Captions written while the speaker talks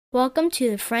Welcome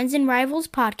to the Friends and Rivals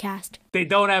podcast. They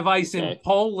don't have ice in Okay.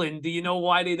 Poland. Do you know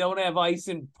why they don't have ice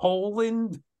in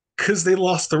Poland? Because they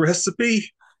lost the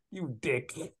recipe. You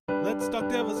dick. Let's talk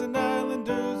Devils and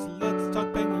Islanders. Let's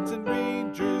talk Penguins and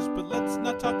Rangers. But let's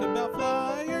not talk about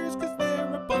Flyers, because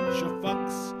they're a bunch of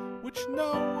fucks, which no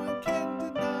one can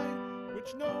deny.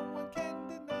 Which no one can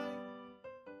deny.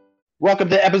 Welcome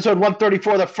to episode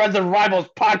 134 of the Friends and Rivals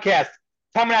podcast.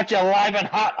 Coming at you live and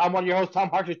hot. I'm one of your hosts, Tom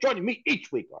Hartridge. Joining me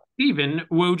each week are Even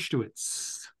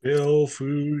Wojtowicz. Bill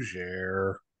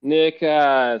Fougere. Nick,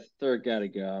 third gotta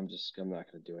go. I'm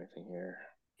not gonna do anything here.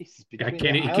 He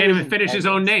can't even finish his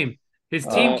own name. His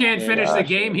team can't finish the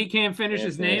game. He can't finish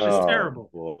his name. It's terrible.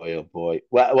 Boy, oh boy.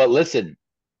 Well, listen.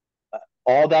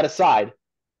 All that aside,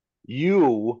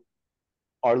 you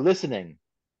are listening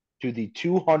to the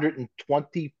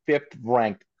 225th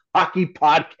ranked hockey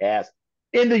podcast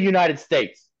in the United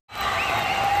States.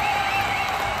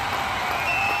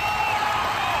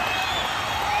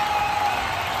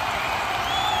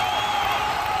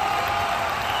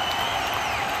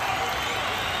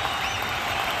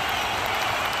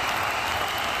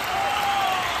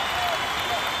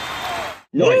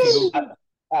 Yes.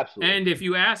 Absolutely. And if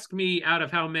you ask me out of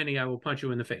how many, I will punch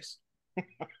you in the face.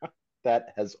 That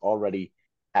has already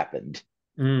happened.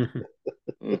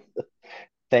 Mm-hmm.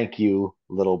 Thank you,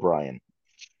 little Brian.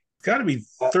 It's got to be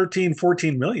 13,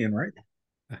 14 million, right?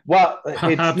 Well,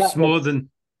 Perhaps more than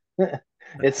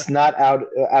it's not out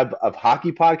of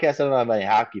hockey podcasts. I don't know how many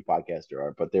hockey podcasts there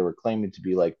are, but they were claiming to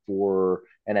be like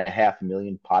 4.5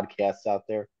 million podcasts out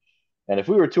there. And if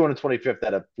we were 225th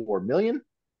out of 4 million,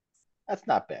 that's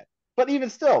not bad. But even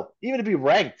still, even to be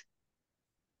ranked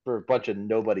for a bunch of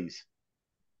nobodies,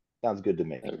 sounds good to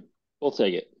me. We'll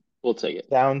take it. We'll take it.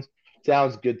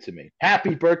 Sounds good to me.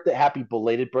 Happy birthday, happy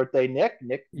belated birthday, Nick.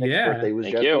 Nick's birthday was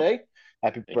yesterday.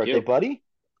 Happy birthday, buddy.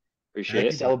 Appreciate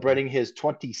Nick it. celebrating his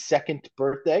 22nd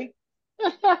birthday.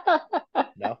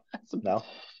 No.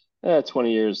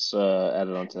 20 years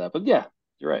added on to that. But yeah,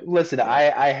 you're right. Listen,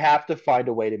 I have to find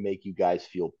a way to make you guys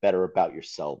feel better about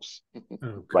yourselves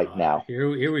right now.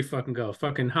 Here we fucking go.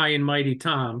 Fucking high and mighty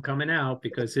Tom coming out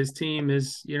because his team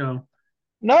is, No,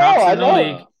 tops I in the know.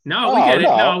 league. No, we get it.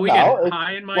 No, we get it.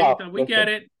 High and mighty Tom. We listen, get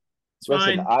it. It's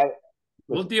fine.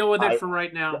 We'll deal with it for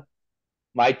right now.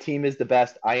 My team is the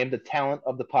best. I am the talent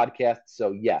of the podcast.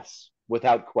 So yes,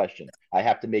 without question, I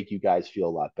have to make you guys feel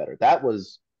a lot better. That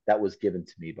was given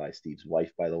to me by Steve's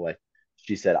wife, by the way.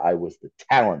 She said I was the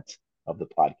talent of the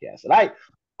podcast. And I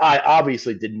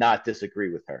obviously did not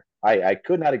disagree with her. I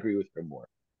could not agree with her more.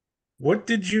 What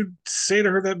did you say to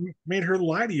her that made her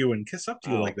lie to you and kiss up to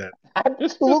you like that?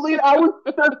 Absolutely. I was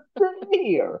just sitting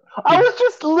here. I was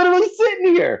just literally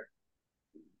sitting here.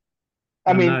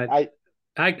 I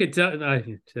could tell.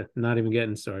 Not even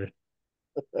getting started.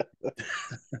 All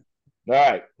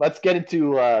right, let's get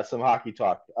into some hockey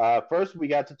talk. First, we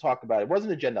got to talk about it.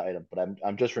 Wasn't an agenda item, but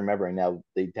I'm just remembering now.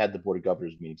 They had the board of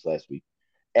governors meetings last week,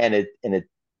 and it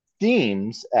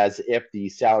seems as if the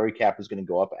salary cap is going to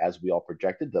go up as we all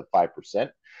projected, the 5%,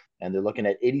 and they're looking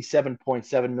at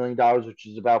 $87.7 million, which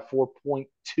is about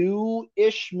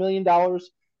 4.2-ish million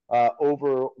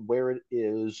over where it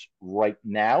is right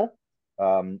now.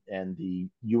 And the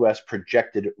U.S.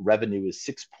 projected revenue is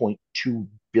 $6.2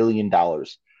 billion.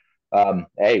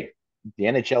 Hey, the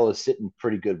NHL is sitting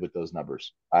pretty good with those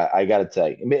numbers. I got to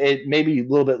say, it may be a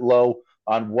little bit low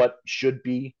on what should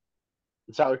be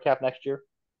the salary cap next year,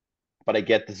 but I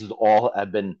get this is all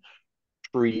have been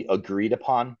pre-agreed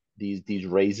upon, these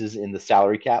raises in the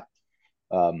salary cap.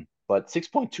 But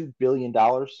 $6.2 billion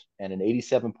and an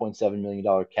 $87.7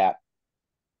 million cap,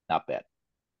 not bad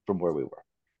from where we were.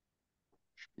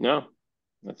 No,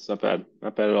 that's not bad.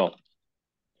 Not bad at all.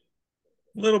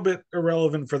 A little bit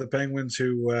irrelevant for the Penguins,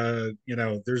 who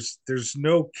there's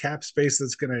no cap space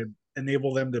that's going to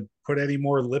enable them to put any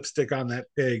more lipstick on that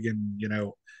pig and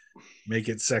make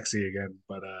it sexy again.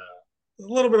 But a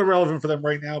little bit irrelevant for them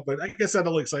right now. But I guess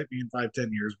that'll excite me in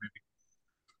 5-10 years, maybe.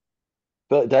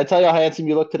 But did I tell you how handsome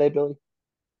you look today, Billy?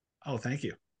 Oh, thank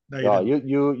you. No,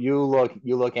 you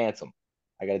look handsome.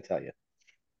 I got to tell you.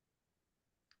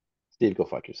 Steve, go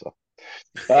fuck yourself.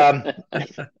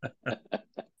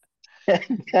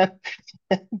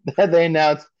 They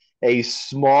announced a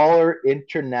smaller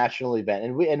international event,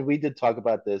 and we did talk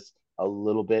about this a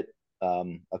little bit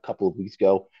a couple of weeks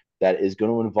ago. That is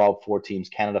going to involve 4 teams: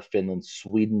 Canada, Finland,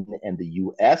 Sweden, and the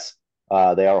U.S.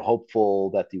 They are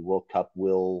hopeful that the World Cup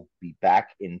will be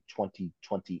back in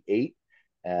 2028.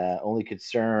 Only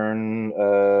concern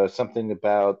something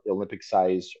about Olympic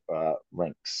size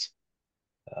rinks.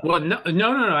 Well,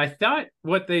 no. I thought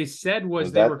what they said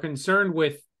was they were concerned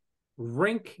with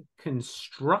rink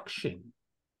construction.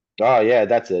 Oh yeah,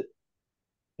 that's it.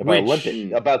 About Which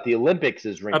about the Olympics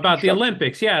is rink about the construction.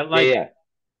 Olympics, yeah, like yeah.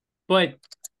 But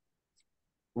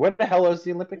where the hell is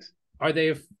the Olympics? Are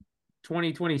they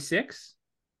 2026?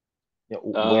 Yeah,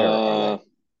 where are they?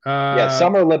 Yeah,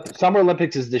 Summer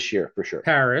Olympics is this year for sure.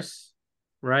 Paris,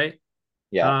 right?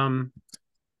 Yeah. I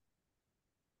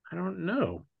don't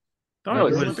know. No,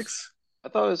 it's Olympics. I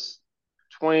thought it was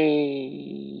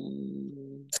 20.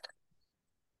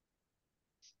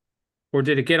 Or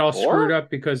did it get all screwed up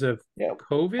because of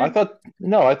COVID? I thought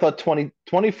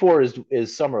 2024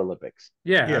 is Summer Olympics.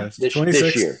 Yeah. This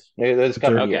year. This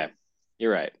coming year. Okay.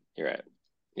 You're right.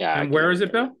 Yeah. And where is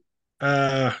it, Bill?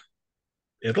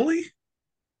 Italy?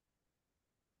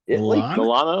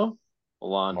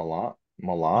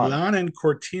 Milan and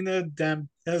Cortina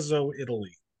d'Ampezzo,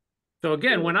 Italy. So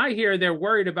again, when I hear they're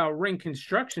worried about rink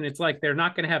construction, it's like they're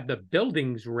not going to have the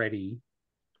buildings ready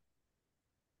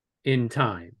in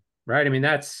time, right? I mean,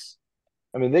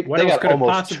 what else could it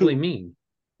possibly mean?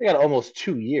 They got almost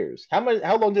 2 years.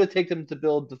 How long did it take them to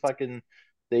build the fucking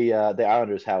the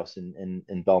Islanders house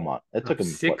in Belmont? It took them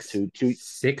 6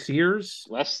 years?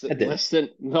 Less than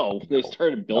no. They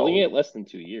started building it less than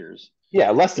 2 years.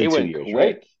 Yeah, less than 2 years,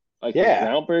 right? Like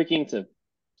groundbreaking to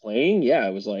playing,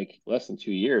 it was like less than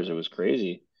 2 years. It was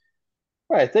crazy.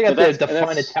 Right, they got the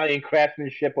fine Italian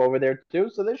craftsmanship over there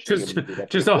too, so they should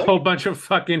just a whole bunch of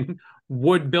fucking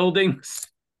wood buildings.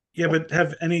 Yeah, but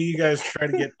have any of you guys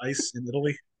tried to get ice in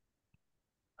Italy?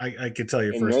 I can tell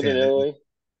you firsthand. Northern Italy?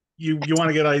 You want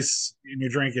to get ice in your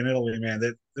drink in Italy, man?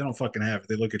 They don't fucking have it.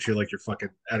 They look at you like you're fucking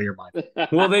out of your mind.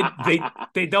 Well,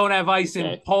 they don't have ice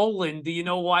in Poland. Do you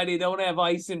know why they don't have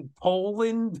ice in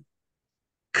Poland?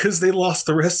 Because they lost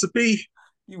the recipe.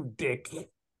 You dick.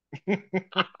 Why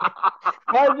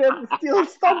did you have to steal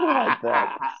something like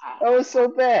that? That was so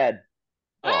bad.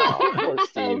 Oh, poor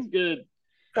Steve. That was good.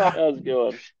 That was a good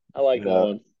one. I like that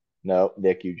one. No,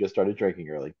 Nick, you just started drinking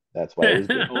early. That's why it was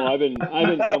good.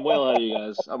 I'm well ahead of you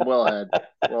guys. I'm well ahead.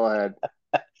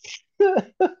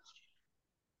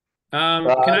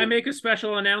 Can I make a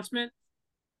special announcement?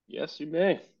 Yes, you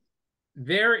may.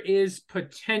 There is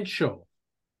potential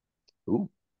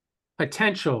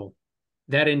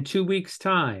that in 2 weeks'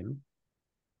 time,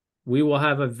 we will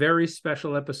have a very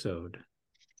special episode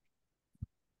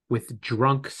with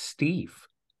Drunk Steve.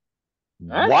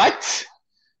 What?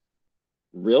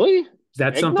 Really? Is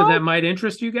that something that might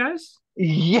interest you guys?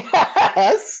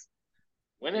 Yes.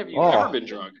 When have you ever been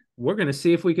drunk? We're going to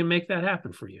see if we can make that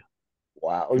happen for you.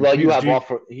 Wow. Well, you have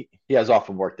off. He has off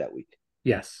from work that week.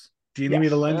 Yes. Do you need me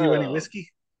to lend you any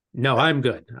whiskey? No, I'm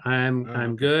good.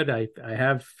 I'm good. I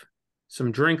have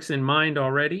some drinks in mind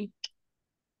already.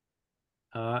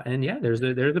 And there's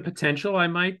the potential I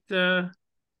might.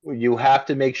 You have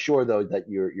to make sure though that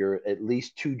you're at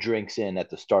least 2 drinks in at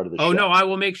the start of the show. Oh no, I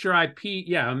will make sure I'll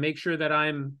make sure that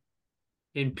I'm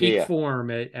in peak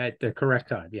form at the correct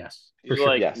time. Yes, for sure.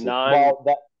 Like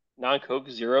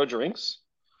non-Coke Zero drinks.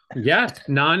 Yes,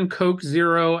 non-Coke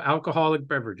Zero alcoholic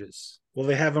beverages. Will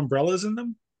they have umbrellas in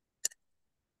them?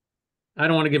 I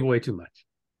don't want to give away too much.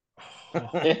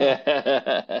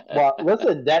 Well,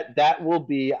 listen, that will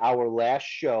be our last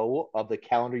show of the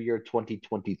calendar year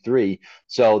 2023.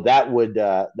 So that would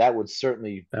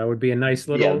certainly be a nice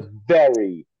little, a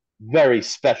very, very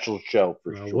special show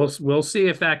for sure. We'll see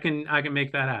if I can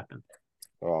make that happen.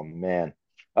 Oh man!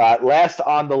 Last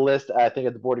on the list, I think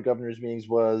at the Board of Governors meetings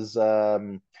was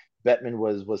Bettman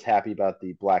was happy about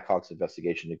the Blackhawks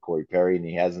investigation into Corey Perry, and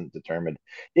he hasn't determined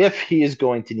if he is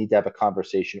going to need to have a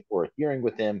conversation or a hearing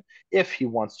with him if he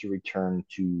wants to return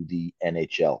to the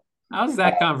NHL. How's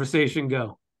that conversation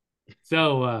go?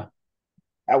 So,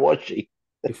 how was she?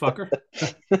 You fucker.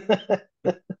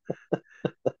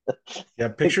 Yeah,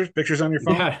 pictures on your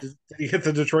phone. Yeah. Did you get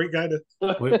the Detroit guy to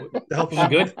help him?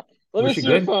 Good. Let me see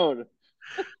your phone.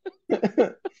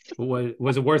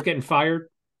 Was it worth getting fired?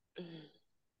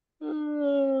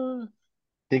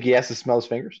 Think he has to smell his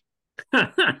fingers?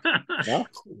 No?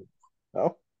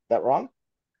 That wrong?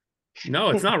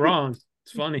 No, it's not wrong.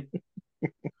 It's funny.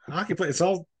 Hockey players,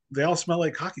 they all smell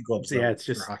like hockey gloves. Though, it's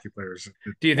just for hockey players.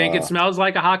 Do you think it smells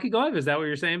like a hockey glove? Is that what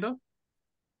you're saying, Bill?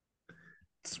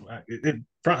 It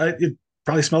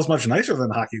probably smells much nicer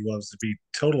than hockey gloves, to be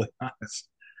totally honest.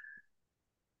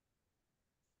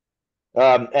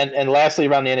 And lastly,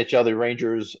 around the NHL, the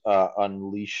Rangers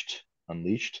unleashed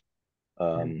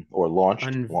or launched,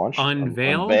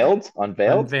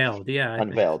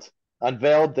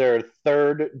 unveiled their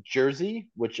third jersey,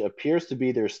 which appears to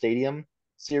be their Stadium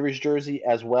Series jersey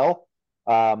as well.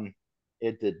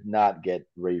 It did not get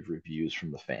rave reviews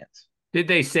from the fans. Did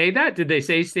they say that? Did they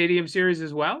say Stadium Series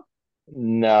as well?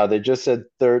 No, they just said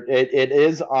third. It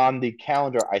is on the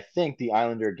calendar. I think the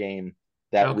Islander game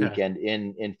that Okay. weekend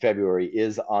in February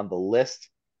is on the list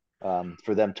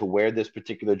for them to wear this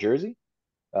particular jersey,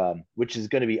 which is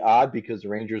going to be odd because the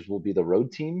Rangers will be the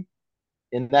road team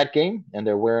in that game, and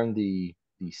they're wearing the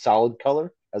solid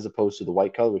color as opposed to the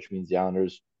white color, which means the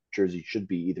Islanders jersey should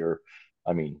be either,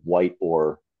 I mean, white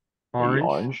or maybe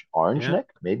Orange. orange, Yeah. Nick,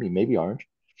 maybe orange.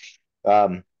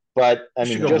 But I We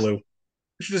should mean, go just blue.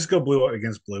 We should just go blue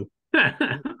against blue.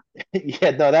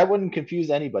 yeah, no, that wouldn't confuse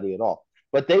anybody at all.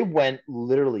 But they went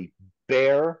literally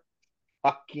bare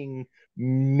fucking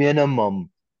minimum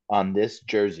on this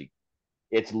jersey.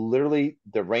 It's literally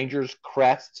the Rangers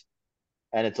crest,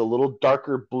 and it's a little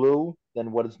darker blue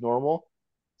than what is normal.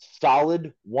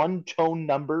 Solid one tone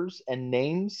numbers and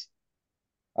names,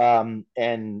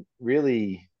 and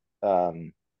really,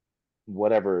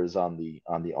 whatever is on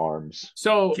the arms.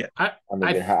 So Yeah.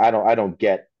 I don't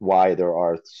get why there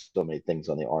are so many things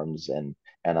on the arms and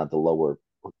on the lower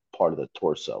part of the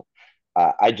torso.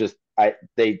 I just I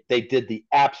they did the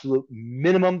absolute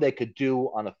minimum they could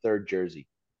do on a third jersey.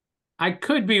 I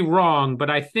could be wrong, but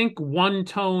I think one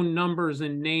tone numbers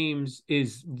and names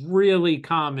is really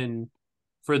common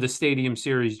for the Stadium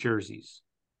Series jerseys,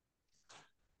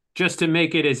 just to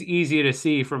make it as easy to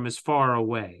see from as far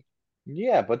away.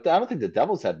 Yeah, but I don't think the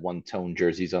Devils had one tone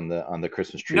jerseys on the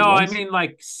Christmas tree No, I ones, mean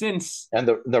like since and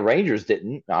the Rangers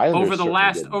didn't. The Islanders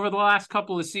certainly didn't. over the last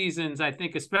couple of seasons, I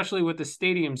think especially with the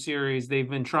Stadium Series, they've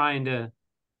been trying to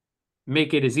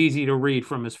make it as easy to read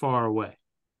from as far away.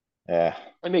 Yeah,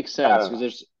 That makes sense because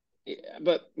there's,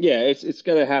 but yeah, it's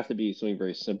gonna have to be something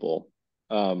very simple.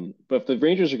 But if the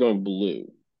Rangers are going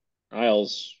blue,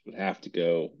 Isles would have to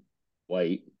go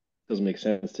white. Doesn't make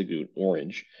sense to go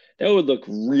orange. That would look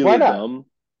why really not? dumb.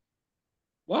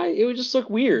 Why? It would just look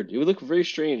weird. It would look very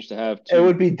strange to have It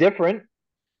would two. be different.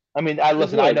 I mean, I It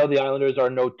listen. I know would. the Islanders are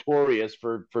notorious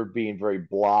for being very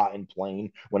blah and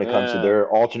plain when it comes to Uh, their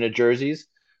alternate jerseys.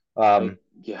 like Um,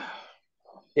 yeah.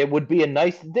 it would be a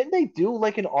nice. Didn't they do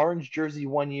like an orange jersey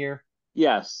one year?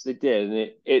 Yes, they did,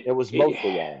 and It was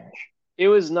mostly orange. it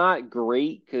was not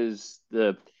great because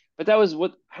but that was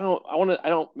what I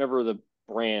don't remember the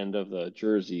brand of the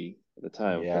jersey at the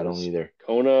time. If Yeah, it I don't was either.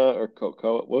 Kona or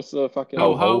Coco, what's the fucking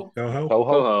Coho, Coho.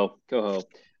 Coho. Coho?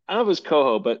 I don't know if it was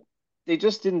Coho, but they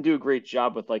just didn't do a great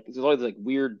job with like there's always like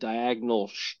weird diagonal,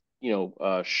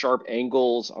 sharp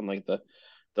angles on like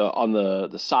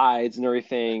the sides and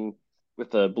everything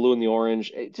with the blue and the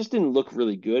orange. It just didn't look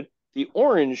really good. The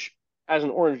orange as an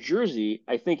orange jersey,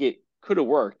 I think it could have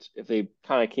worked if they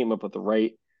kind of came up with the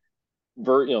right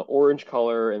orange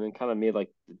color and then kind of made like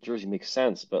the jersey make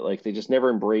sense. But like they just never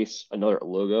embrace another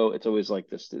logo. It's always like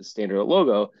this standard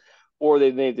logo, or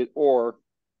they made it, or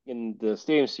in the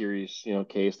Stadium Series,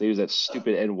 case they use that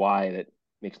stupid NY that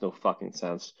makes no fucking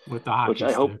sense. With the Which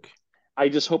hockey stick. I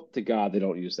just hope to God they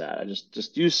don't use that. I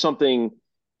just use something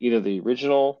either the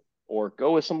original or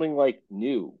go with something like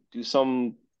new. Do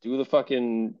the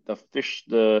fucking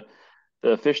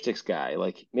the fish sticks guy.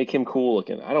 Like make him cool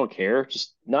looking. I don't care.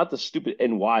 Just not the stupid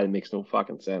NY that makes no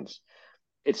fucking sense.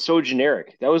 It's so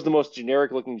generic. That was the most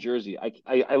generic looking jersey.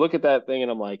 I look at that thing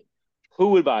and I'm like, who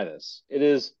would buy this? It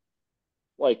is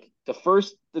like the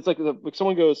first. It's like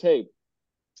someone goes, "Hey,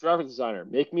 graphic designer,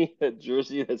 make me a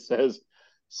jersey that says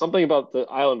something about the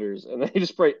Islanders," and they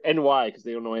just write NY because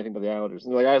they don't know anything about the Islanders.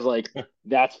 And the guy's like,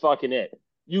 "That's fucking it.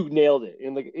 You nailed it."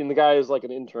 And the guy is like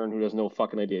an intern who has no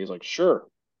fucking idea. He's like, "Sure,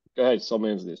 go ahead, sell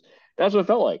me these." That's what it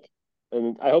felt like,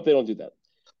 and I hope they don't do that.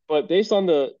 But based on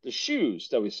the shoes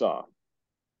that we saw,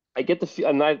 I get the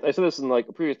and I said this in like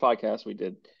a previous podcast we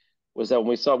did was that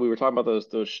when we were talking about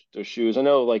those shoes. I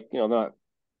know like they're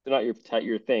not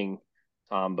your thing,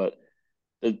 Tom, but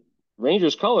the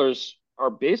Rangers colors are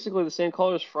basically the same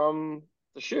colors from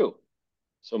the shoe.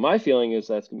 So my feeling is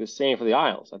that's gonna be the same for the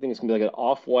Isles. I think it's gonna be like an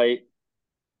off-white,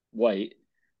 white,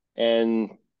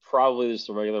 and probably just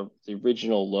the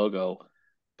original logo,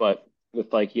 but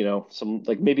with like some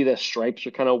like maybe the stripes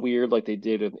are kind of weird like they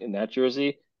did in that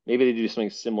jersey. Maybe they do something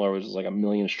similar, which is like a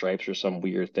million stripes or some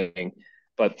weird thing.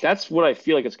 But that's what I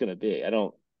feel like it's gonna be. I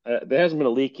don't. There hasn't been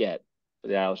a leak yet for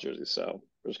the Isles jersey, so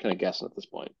we're just kind of guessing at this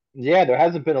point. Yeah, there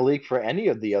hasn't been a leak for any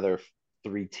of the other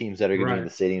three teams that are going to be in Right.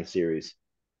 the Stadium Series.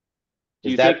 Do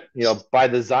Is you think? that by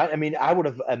design? I mean, I would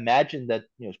have imagined that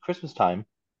it's Christmas time,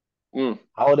 Mm,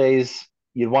 holidays.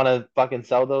 You'd want to fucking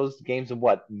sell those games in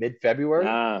what, mid-February?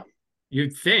 nah.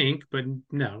 You'd think, but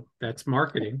no, that's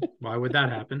marketing. Why would that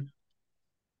happen?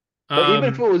 But even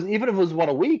if it was one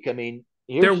a week, I mean,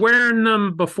 They're here's wearing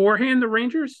them beforehand, the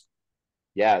Rangers?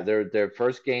 yeah, their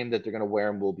first game that they're going to wear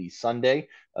them will be Sunday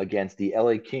against the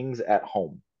LA Kings at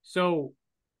home. So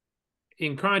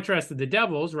in contrast to the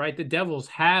Devils, right? The Devils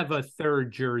have a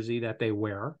third jersey that they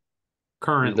wear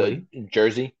currently, The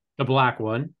jersey. the black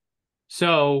one.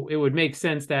 So it would make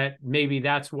sense that maybe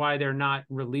that's why they're not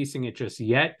releasing it just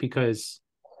yet, because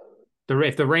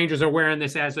if the Rangers are wearing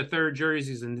this as a third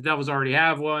jerseys and the Devils already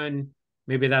have one,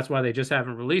 maybe that's why they just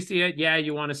haven't released it yet. Yeah,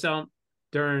 you want to sell them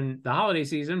during the holiday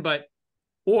season, but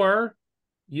or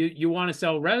you want to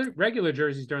sell regular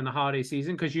jerseys during the holiday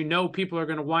season because you know people are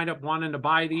going to wind up wanting to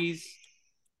buy these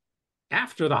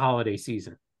after the holiday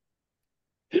season.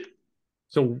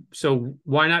 So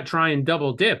why not try and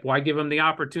double dip? Why give them the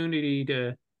opportunity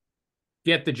to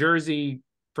get the jersey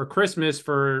for Christmas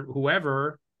for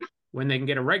whoever when they can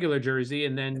get a regular jersey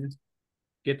and then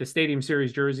get the Stadium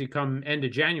Series jersey come end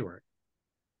of January?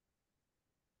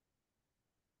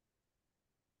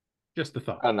 Just the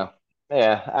thought. I don't know.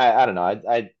 Yeah, I don't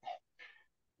know.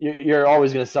 You're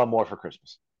always going to sell more for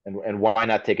Christmas, and why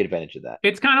not take advantage of that?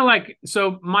 It's kind of like,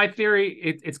 so my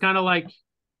theory, it's kind of like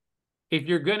if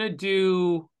you're going to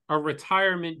do a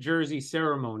retirement jersey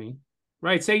ceremony,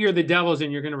 right? Say you're the Devils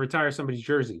and you're going to retire somebody's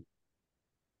jersey.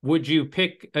 Would you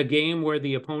pick a game where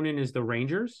the opponent is the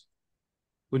Rangers?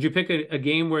 Would you pick a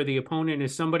game where the opponent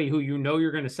is somebody who you know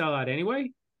you're going to sell out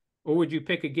anyway? Or would you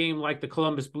pick a game like the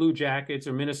Columbus Blue Jackets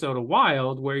or Minnesota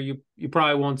Wild where you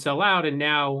probably won't sell out and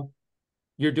now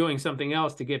you're doing something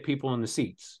else to get people in the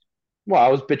seats? Well, I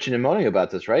was bitching and moaning about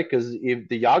this, right? Because if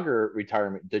the Yager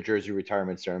retirement, the jersey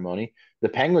retirement ceremony, the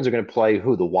Penguins are going to play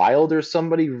who? The Wild or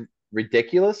somebody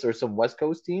ridiculous or some West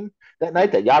Coast team that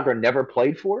night that Yager never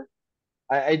played for.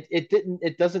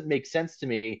 It doesn't make sense to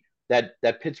me that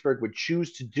Pittsburgh would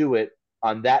choose to do it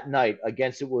on that night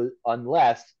against it was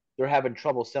unless they're having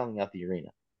trouble selling out the arena.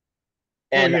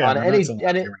 And yeah, on they're not any selling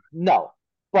out the arena. no,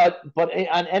 but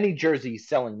on any jersey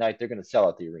selling night, they're going to sell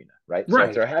out the arena, right? So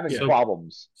if they're having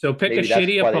problems, so pick a maybe that's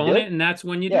shitty why they do it. opponent, and that's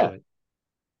when you do it.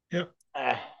 Yep.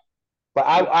 But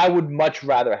I would much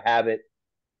rather have it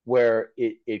where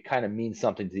it kind of means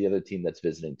something to the other team that's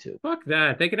visiting too. Fuck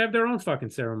that. They could have their own fucking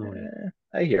ceremony.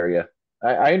 I hear you.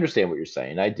 I understand what you're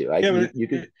saying. I do. You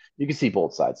can see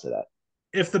both sides to that.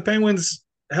 If the Penguins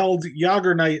held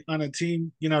Yager night on a team,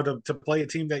 to play a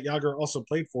team that Yager also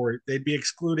played for, they'd be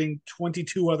excluding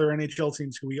 22 other NHL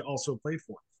teams who he also played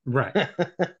for. Right.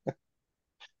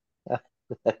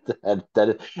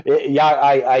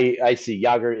 I see.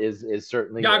 Yager is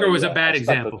certainly Yager was a bad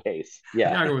example. Case.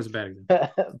 Yeah, Yager was a bad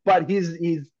example. But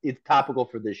it's topical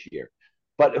for this year.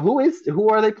 But who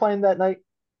are they playing that night?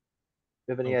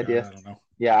 You have any idea? God, I don't know.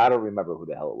 Yeah, I don't remember who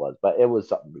the hell it was, but it was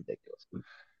something ridiculous.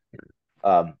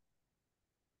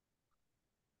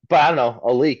 But I don't know.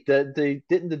 A leak.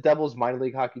 Didn't the Devils minor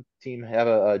league hockey team have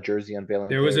a jersey unveiling?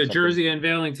 There was a jersey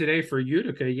unveiling today for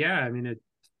Utica. Yeah, I mean,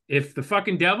 if the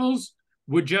fucking Devils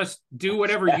would just do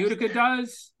whatever Utica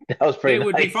does, they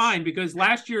would be fine, because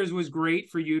last year's was great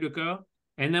for Utica,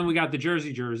 and then we got the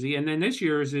jersey, and then this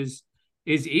year's is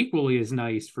equally as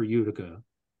nice for Utica.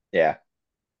 Yeah.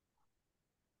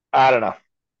 I don't know.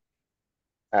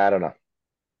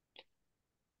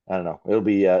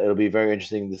 It'll be very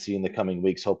interesting to see in the coming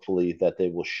weeks. Hopefully that they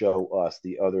will show us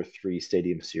the other 3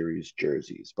 Stadium Series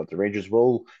jerseys. But the Rangers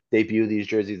will debut these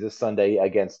jerseys this Sunday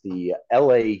against the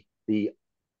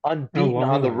unbeaten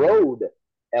on the road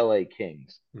LA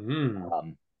Kings.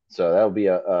 So that'll be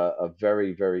a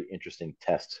very, very interesting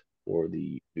test for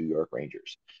the New York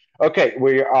Rangers. Okay,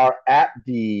 we are at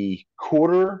the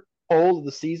quarter pole of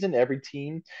the season. Every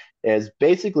team has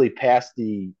basically passed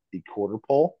the quarter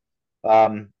pole.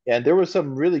 And there were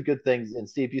some really good things. And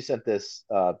Steve, you sent this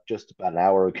just about an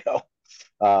hour ago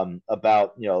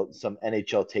about some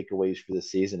NHL takeaways for the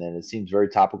season, and it seems very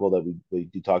topical that we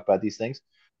do talk about these things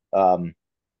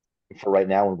for right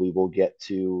now, and we will get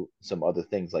to some other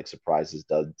things like surprises,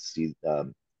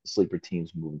 sleeper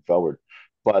teams moving forward.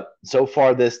 But so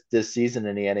far this season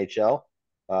in the NHL,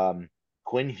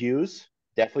 Quinn Hughes,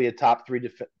 definitely a top 3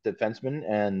 defenseman,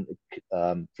 and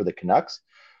for the Canucks.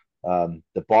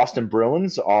 The Boston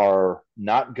Bruins are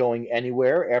not going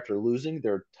anywhere after losing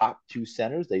their top 2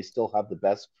 centers. They still have the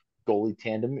best goalie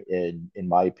tandem, in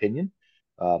my opinion,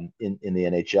 in the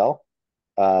NHL.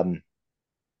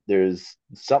 There's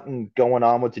something going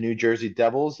on with the New Jersey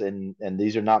Devils, and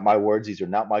these are not my words, these are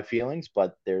not my feelings,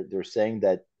 but they're saying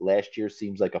that last year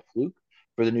seems like a fluke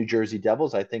for the New Jersey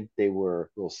Devils. I think they were a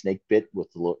little snake bit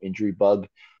with the little injury bug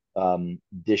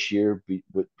this year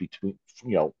between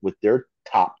with their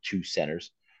top 2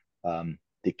 centers.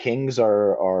 The Kings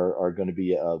are going to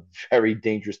be a very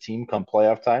dangerous team come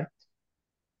playoff time.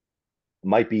 It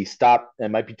might be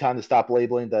time to stop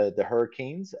labeling the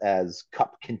Hurricanes as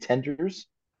cup contenders.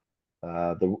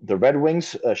 The Red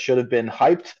Wings should have been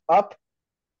hyped up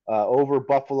over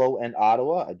Buffalo and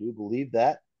Ottawa. I do believe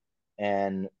that.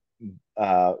 And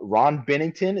Ron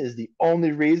Bennington is the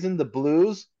only reason the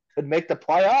Blues could make the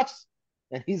playoffs,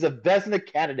 and he's a Vezina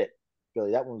candidate.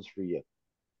 Billy, that one's for you.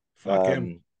 Fuck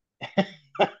him.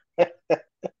 Why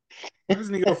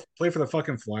doesn't he go play for the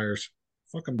fucking Flyers?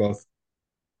 Fuck them both.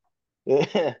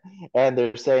 And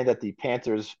they're saying that the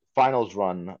Panthers' finals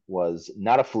run was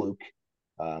not a fluke.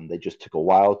 They just took a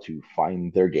while to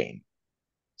find their game.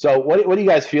 So, what do you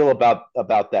guys feel about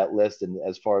that list, and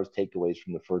as far as takeaways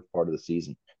from the first part of the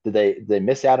season? Did they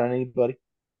miss out on anybody?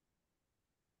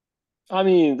 I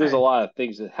mean, there's a lot of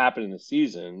things that happen in the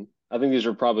season. I think these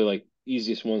are probably like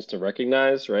easiest ones to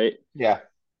recognize, right? Yeah.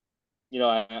 You know,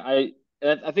 I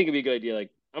think it'd be a good idea. Like,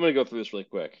 I'm gonna go through this really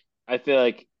quick. I feel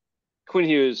like Quinn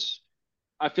Hughes.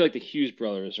 I feel like the Hughes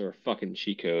brothers are a fucking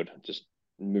cheat code. Just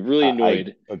really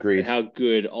annoyed I agreed. at how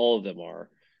good all of them are.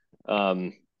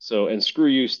 And screw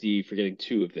you, Steve, for getting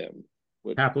two of them.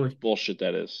 What Happily. bullshit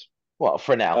that is. Well,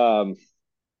 for now.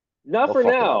 Not We'll for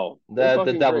fuck it now. up. They're The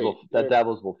fucking Devils great. the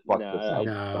Devils will fuck No, this up.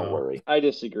 No. Don't worry. I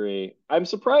disagree. I'm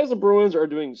surprised the Bruins are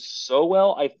doing so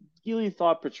well. I really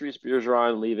thought Patrice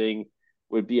Bergeron leaving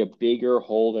would be a bigger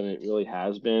hole than it really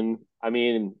has been. I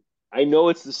mean, I know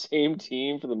it's the same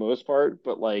team for the most part,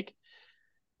 but like,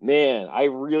 man, I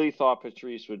really thought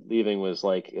Patrice would leaving was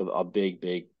like a big,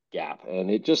 big gap, and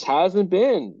it just hasn't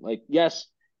been. Like, yes,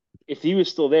 if he was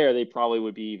still there, they probably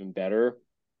would be even better,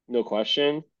 no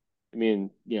question. I mean,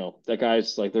 that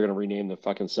guy's like they're gonna rename the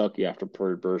fucking Selkie after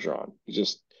Bergeron. He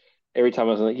just every time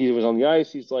he was on the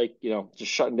ice, he's like,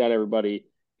 just shutting down everybody.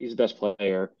 He's the best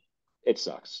player. It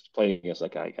sucks playing against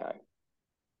that guy.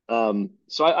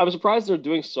 So I was surprised they're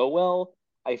doing so well.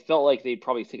 I felt like they'd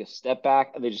probably take a step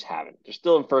back, and they just haven't. They're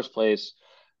still in first place.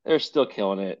 They're still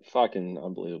killing it. Fucking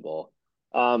unbelievable.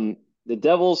 The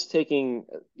Devils taking,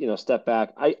 a step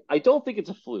back. I don't think it's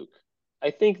a fluke.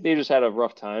 I think they just had a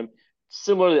rough time.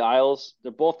 Similar to the Isles,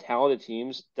 they're both talented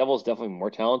teams. Devils definitely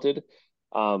more talented.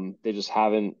 They just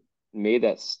haven't made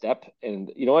that step.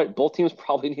 And you know what? Both teams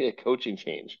probably need a coaching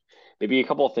change. Maybe a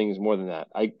couple of things more than that.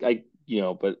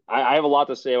 But I have a lot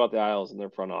to say about the Isles and their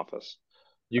front office.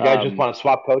 You guys just want to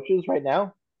swap coaches right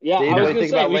now? Yeah, Dave, I was what do you gonna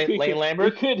think say about Lane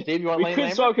Lambert? Dave, You want we Lane could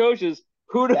Lambert? swap coaches.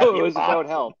 Who That'd be knows if that would awesome.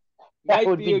 help? That Might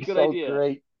would be a be good so idea.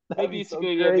 great. That'd Maybe be it's so a good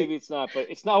idea, great. maybe it's not, but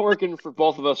it's not working for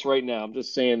both of us right now. I'm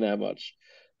just saying that much.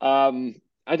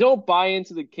 I don't buy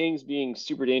into the Kings being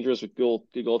super dangerous with good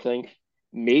goaltending.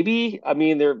 Maybe, I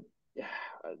mean they're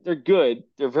good.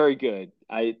 They're very good.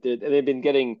 They've been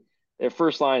getting their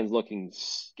first lines looking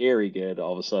scary good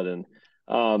all of a sudden.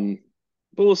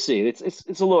 But we'll see. It's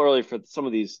a little early for some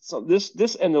of these. So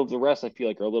this and the rest I feel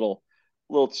like are a little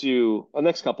too.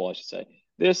 Next couple I should say.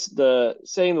 The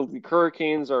saying the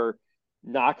Hurricanes are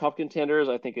not cup contenders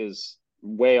I think is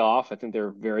way off. I think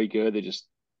they're very good.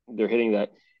 They're hitting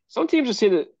that. Some teams just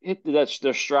hit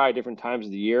their stride different times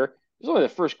of the year. It's only the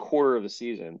first quarter of the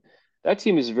season. That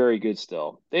team is very good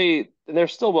still. They're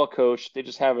still well coached. They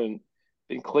just haven't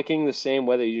been clicking the same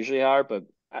way they usually are. But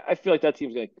I feel like that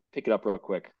team's going to pick it up real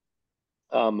quick.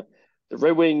 The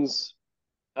Red Wings,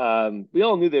 we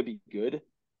all knew they'd be good,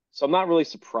 so I'm not really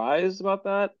surprised about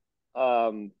that.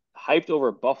 Hyped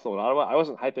over Buffalo and Ottawa. I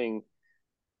wasn't hyping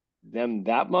them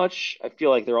that much. I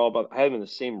feel like they're all about. I had them in the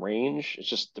same range. It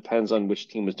just depends on which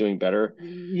team was doing better.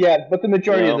 Yeah, but the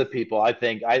majority You of know? the people, I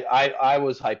think, I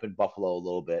was hyping Buffalo a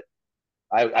little bit.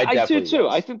 I I do definitely too.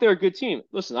 was. I think they're a good team.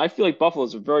 Listen, I feel like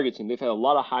Buffalo's a very good team. They've had a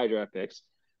lot of high draft picks.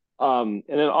 And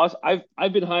then also,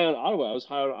 I've been high on Ottawa. I was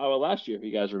high on Ottawa last year, if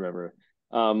you guys remember.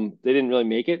 They didn't really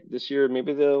make it this year.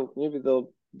 Maybe they'll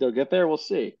get there. We'll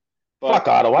see. Fuck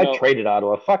But Ottawa. I traded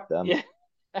Ottawa. Fuck them. yeah.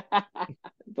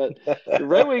 But the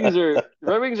Red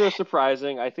Wings are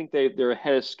surprising. I think they're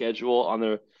ahead of schedule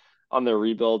on their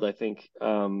rebuild. I think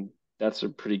that's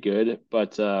pretty good.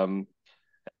 But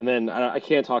and then I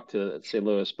can't talk to St.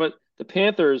 Louis, but the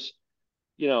Panthers,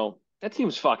 that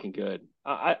team's fucking good.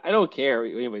 I don't care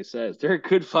what anybody says. They're a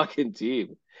good fucking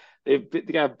team. They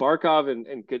got Barkov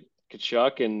and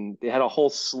Kachuk, and they had a whole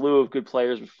slew of good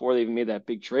players before they even made that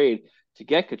big trade to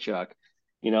get Kachuk.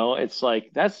 It's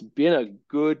like that's been a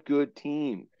good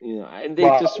team. And they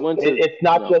just went to. It's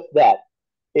not just that.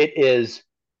 It is.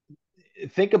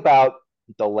 Think about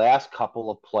the last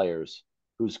couple of players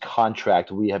whose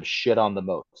contract we have shit on the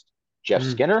most: Jeff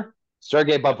Skinner,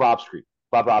 Sergei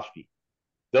Bobrovsky.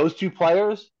 Those two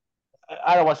players,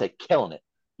 I don't want to say killing it,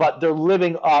 but they're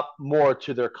living up more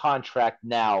to their contract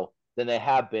now than they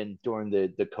have been during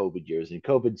the COVID years. And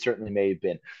COVID certainly may have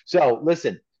been. So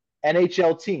listen,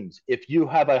 NHL teams, if you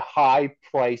have a high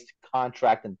priced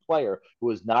contract and player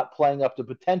who is not playing up to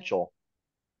potential,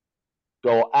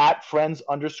 go at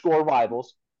friends_rivals,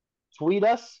 tweet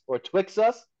us or Twix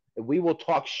us, and we will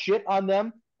talk shit on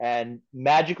them, and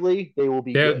magically they will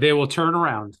be good. They will turn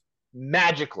around.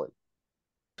 Magically.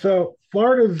 So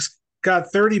Florida's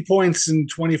got 30 points in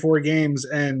 24 games,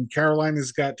 and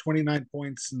Carolina's got 29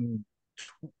 points in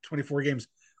 24 games.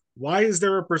 Why is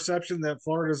there a perception that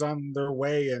Florida's on their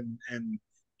way and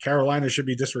Carolina should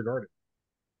be disregarded?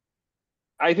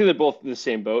 I think they're both in the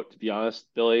same boat, to be honest,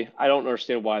 Billy. I don't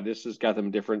understand why this has got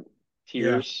them different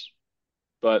tiers,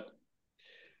 but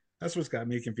that's what's got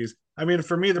me confused. I mean,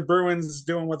 for me, the Bruins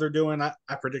doing what they're doing, I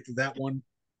predicted that one.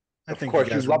 I think you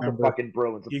guys love remember. The fucking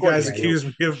Bruins. You guys accused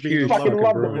me of being fucking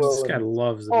love the Bruins. Bruins. This guy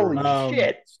loves the Holy Bruins.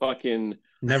 shit. Fucking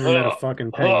never met a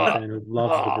fucking Penguin fan who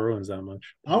loves the Bruins that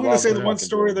much. I'm going to say the one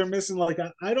story they're missing. Like,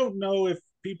 I don't know if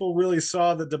people really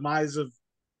saw the demise of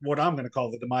what I'm going to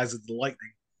call the demise of the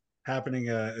Lightning happening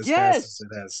as fast as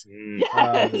it has.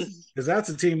 Yes. Because that's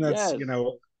a team that's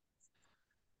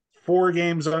 4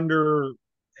 games under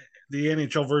the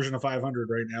NHL version of 500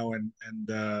 right now, and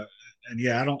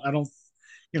yeah, I don't,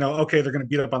 okay, they're going to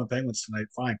beat up on the Penguins tonight.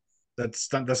 Fine,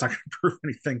 that's not going to prove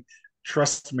anything.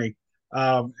 Trust me.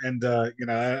 I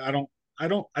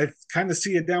kind of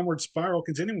see a downward spiral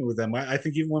continuing with them. I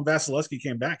think even when Vasilevsky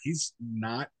came back, he's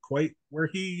not quite where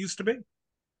he used to be.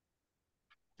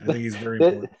 I think he's very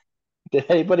important. Did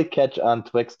anybody catch on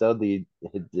Twix though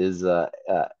his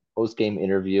post game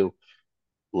interview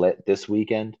this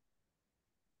weekend?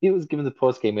 He was giving the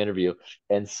post game interview,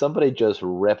 and somebody just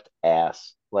ripped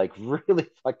ass like really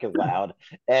fucking loud,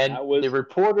 and the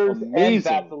reporters and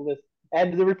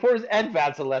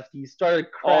Vasilevsky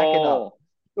started cracking up.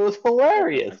 It was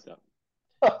hilarious.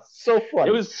 So funny.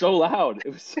 It was so loud.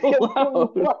 It was so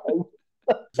loud.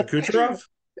 Is it Kucherov?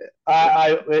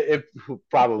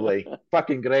 Probably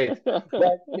fucking great.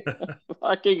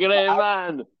 Fucking great,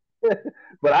 man.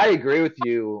 But I agree with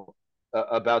you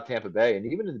about Tampa Bay, and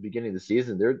even in the beginning of the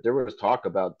season, there was talk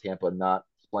about Tampa not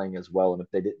playing as well, and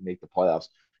if they didn't make the playoffs,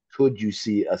 could you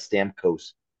see a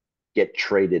Stamkos get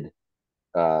traded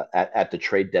at the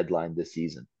trade deadline this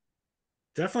season?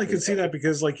 Definitely could see that,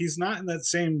 because like he's not in that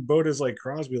same boat as like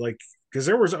Crosby, like because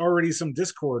there was already some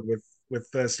discord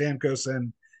with Stamkos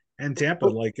and Tampa.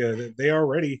 Like they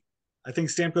already, I think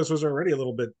Stamkos was already a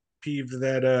little bit peeved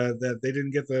that they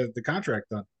didn't get the contract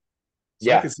done.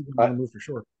 So I could see them on the move for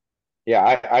sure.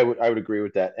 Yeah, I would agree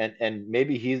with that, and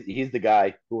maybe he's the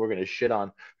guy who we're going to shit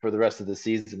on for the rest of the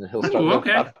season, and he'll start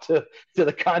living up to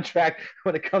the contract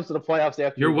when it comes to the playoffs.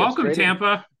 After you're welcome, traded.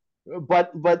 Tampa.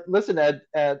 But listen,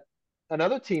 at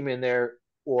another team in there,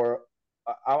 or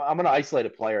I'm going to isolate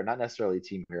a player, not necessarily a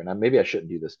team here, and maybe I shouldn't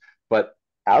do this, but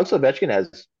Alex Ovechkin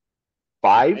has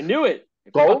 5. I knew it.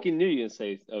 I fucking knew you were going to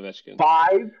say Ovechkin.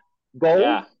 5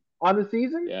 goals on the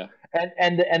season. Yeah,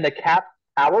 and the cap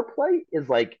power play is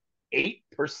like 8%.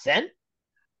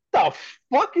 The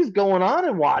fuck is going on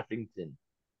in Washington?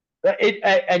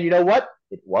 And you know what?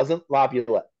 It wasn't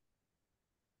Laviolette.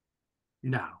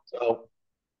 No. So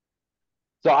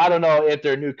I don't know if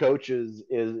their new coach is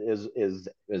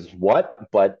what,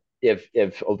 but if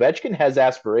Ovechkin has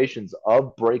aspirations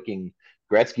of breaking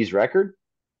Gretzky's record,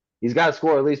 he's got to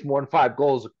score at least more than 5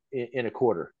 goals in a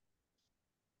quarter.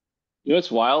 You know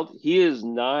what's wild? He's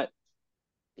not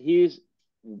even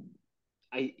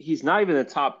the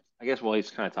top. I guess. Well,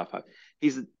 he's kind of top 5.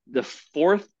 He's the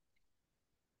fourth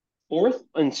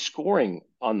in scoring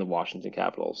on the Washington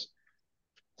Capitals.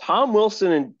 Tom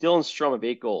Wilson and Dylan Strome have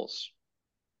 8 goals.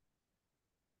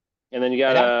 And then you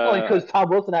got only because Tom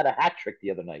Wilson had a hat trick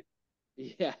the other night.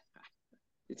 Yeah,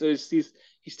 so he's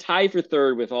tied for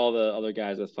 3rd with all the other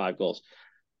guys with 5 goals.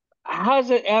 Has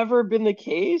it ever been the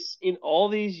case in all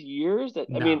these years? That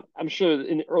no. I mean, I'm sure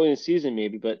early in the season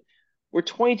maybe, but we're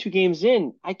 22 games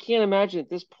in. I can't imagine at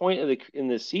this point in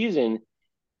the season,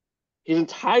 his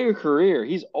entire career,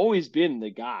 he's always been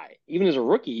the guy. Even as a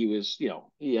rookie,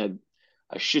 he had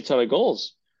a shit ton of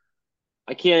goals.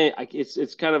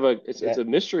 It's kind of it's a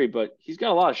mystery, but he's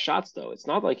got a lot of shots though. It's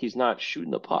not like he's not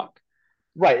shooting the puck.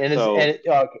 Right, and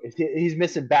he's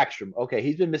missing Backstrom. Okay,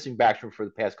 he's been missing Backstrom for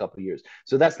the past couple of years,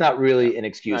 so that's not really an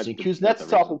excuse. And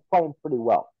Kuznetsov is playing pretty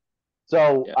well,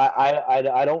 so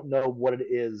I don't know what it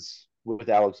is with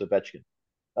Alex Ovechkin.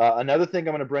 Another thing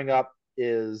I'm going to bring up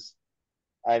is,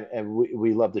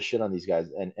 we love to shit on these guys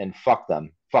and fuck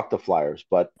them, fuck the Flyers,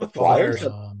 but the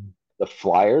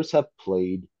Flyers have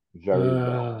played very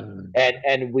well,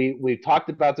 and we've talked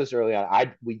about this early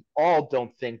on. We all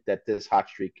don't think that this hot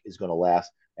streak is going to last,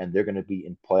 and they're going to be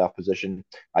in playoff position.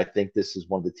 I think this is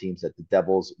one of the teams that the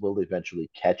Devils will eventually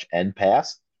catch and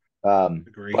pass.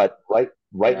 But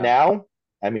right now,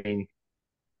 I mean,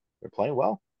 they're playing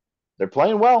well. They're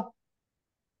playing well.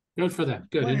 Good for them.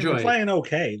 Good. They're Enjoy it. playing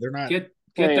okay. They're not. Get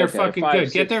Playing their okay. fucking 5,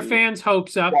 good. Get their 6 fans'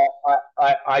 hopes up. Well,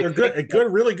 I They're think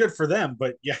good, really good for them.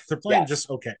 But yeah, they're playing yes, just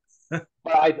okay. but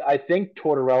I think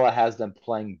Tortorella has them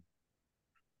playing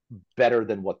better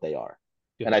than what they are,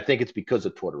 Good. and I think it's because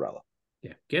of Tortorella.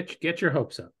 Yeah, get your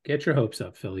hopes up. Get your hopes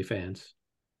up, Philly fans.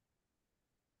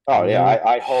 Oh yeah,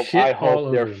 I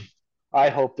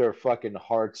hope their fucking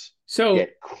hearts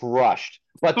get crushed.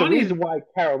 But the reason why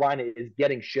Carolina is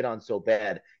getting shit on so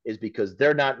bad is because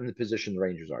they're not in the position the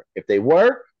Rangers are. If they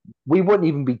were, we wouldn't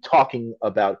even be talking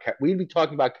about. We'd be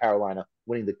talking about Carolina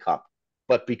winning the cup.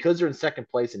 But because they're in second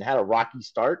place and had a rocky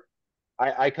start,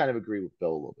 I kind of agree with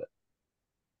Bill a little bit.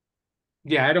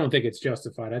 Yeah, I don't think it's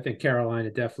justified. I think Carolina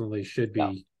definitely should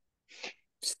be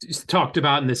talked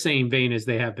about in the same vein as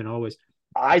they have been always.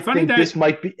 I think this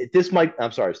might.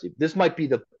 I'm sorry, Steve. This might be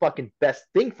the fucking best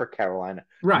thing for Carolina,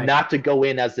 right? Not to go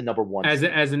in as the number one, as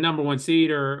a number one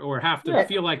seed, or have to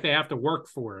feel like they have to work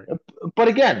for it. But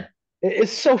again,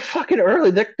 it's so fucking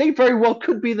early that they very well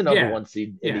could be the number one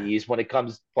seed in the East when it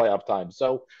comes to playoff time.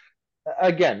 So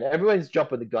again, everybody's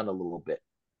jumping the gun a little bit.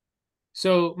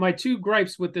 So my two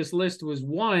gripes with this list was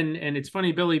one, and it's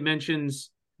funny Billy mentions,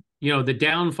 the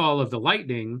downfall of the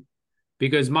Lightning,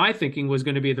 because my thinking was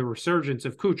going to be the resurgence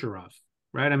of Kucherov,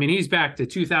 right? I mean, he's back to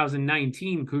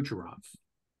 2019 Kucherov.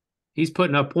 He's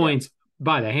putting up points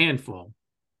by the handful.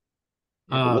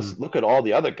 Yeah, look at all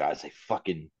the other guys.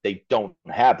 They don't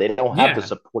have the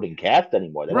supporting cast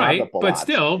anymore. They don't have the Pilots.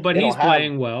 But he's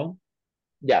playing well.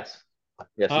 Yes,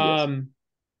 he is.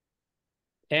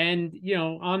 And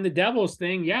on the Devils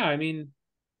thing, I mean,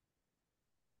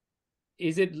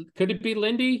 could it be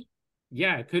Lindy?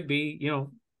 Yeah, it could be.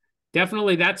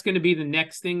 Definitely that's going to be the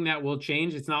next thing that will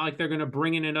change. It's not like they're going to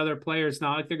bring in another player. It's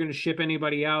not like they're going to ship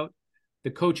anybody out.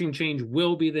 The coaching change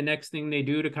will be the next thing they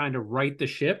do to kind of right the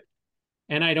ship.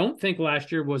 And I don't think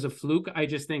last year was a fluke. I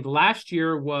just think last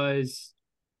year was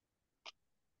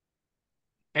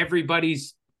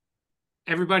everybody's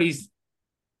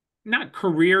not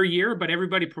career year, but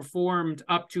everybody performed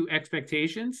up to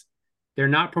expectations. They're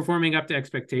not performing up to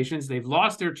expectations. They've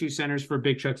lost their two centers for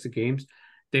big chunks of games.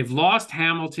 They've lost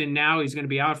Hamilton now. He's going to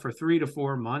be out for 3 to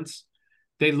 4 months.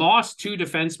 They lost 2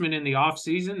 defensemen in the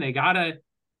offseason.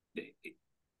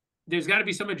 There's got to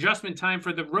be some adjustment time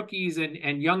for the rookies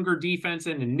and younger defense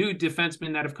and the new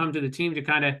defensemen that have come to the team to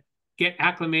kind of get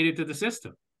acclimated to the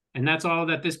system. And that's all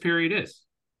that this period is.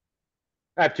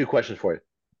 I have 2 questions for you.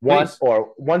 One's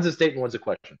a statement, one's a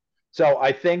question. So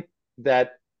I think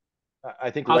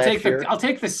I'll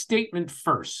take the statement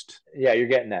first. Yeah, you're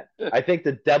getting that. I think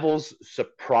the Devils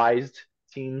surprised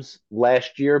teams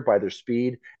last year by their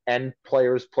speed and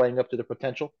players playing up to their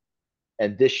potential.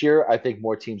 And this year, I think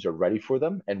more teams are ready for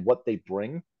them and what they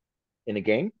bring in a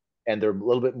game. And they're a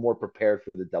little bit more prepared for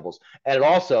the Devils. And it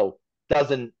also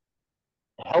doesn't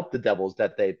help the Devils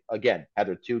that they, again, had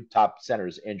their 2 top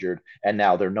centers injured. And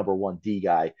now their number 1 D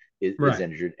guy is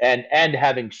injured. And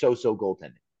having so-so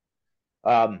goaltending.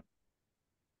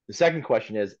 The second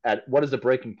question is, what is the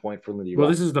breaking point for Lindy Ruff? Well,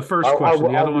 this is the first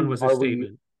question. The other one was a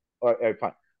statement.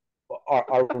 Fine.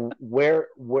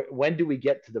 When do we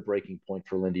get to the breaking point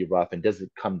for Lindy Ruff, and does it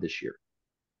come this year?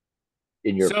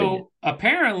 In your opinion? So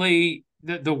apparently,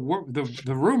 the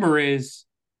rumor is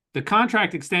the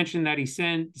contract extension that he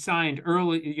signed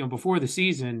early, before the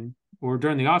season or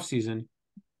during the offseason,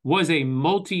 was a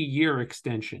multi-year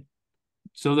extension.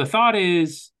 So the thought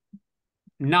is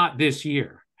not this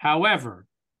year. However,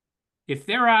 if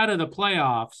they're out of the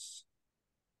playoffs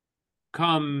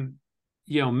come,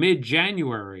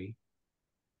 mid-January,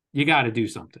 you got to do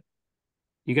something.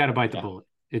 You got to bite the bullet.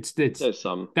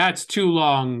 That's too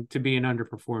long to be an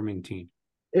underperforming team.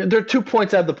 They're 2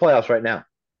 points out of the playoffs right now.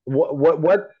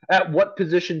 At what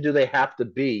position do they have to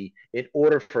be in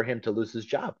order for him to lose his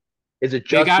job? Is it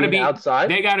just outside?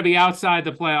 They got to be outside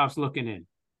the playoffs looking in.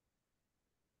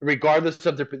 Regardless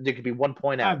of they could be 1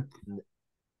 point out.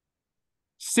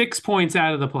 6 points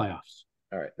out of the playoffs.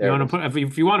 All right.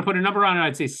 If you want to put a number on it,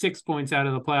 I'd say 6 points out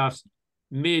of the playoffs,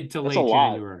 mid to late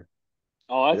January.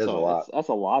 Oh, that's a lot. That's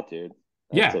a lot, dude.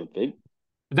 That's a big.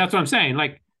 That's what I'm saying.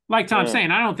 Like Tom's saying,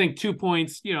 I don't think 2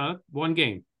 points. 1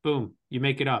 game, boom, you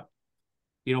make it up.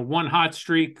 1 hot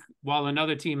streak while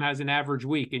another team has an average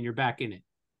week, and you're back in it.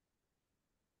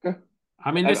 Okay.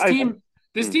 I mean,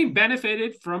 this team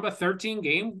benefited from a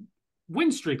 13-game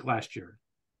win streak last year.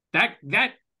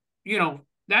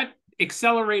 That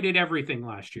accelerated everything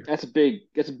last year. That's a big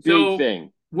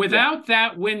thing. Without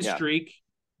that win streak,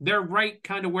 they're right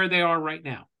kind of where they are right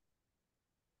now.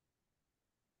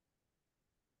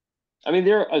 I mean,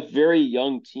 they're a very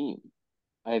young team.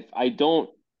 I don't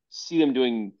see them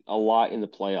doing a lot in the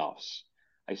playoffs.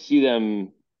 I see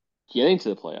them getting to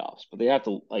the playoffs, but they have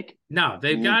to like No,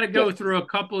 they've got to go get through a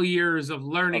couple years of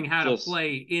learning of how to just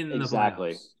play in the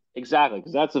exactly, playoffs. exactly,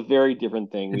 because that's a very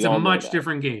different thing. It's We a all know much that.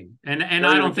 different game, and Very I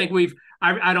don't different think game.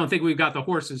 I don't think we've got the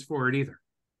horses for it either.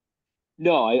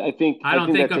 No, I I don't think think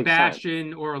that a takes time.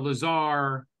 Bastion or a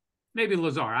Lazar, maybe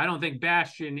Lazar. I don't think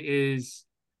Bastion is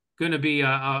going to be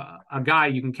a guy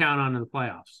you can count on in the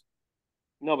playoffs.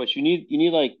 No, but you need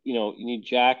like you need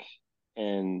Jack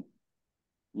and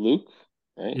Luke,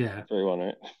 right? Yeah, Very well,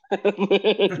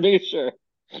 right? Making sure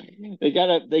they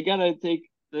gotta take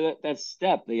that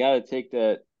step. They gotta take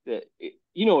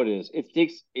you know what it is. It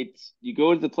takes it's you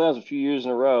go to the playoffs a few years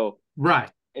in a row right,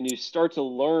 and you start to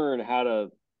learn how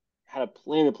to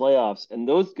play in the playoffs. And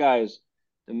those guys,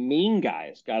 the main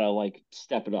guys, gotta like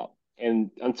step it up. And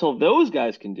until those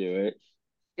guys can do it,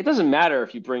 it doesn't matter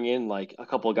if you bring in like a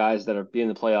couple of guys that are be in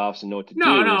the playoffs and know what to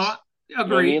no, do. no, It's you know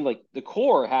what I mean? agreed. Like the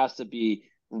core has to be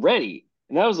ready.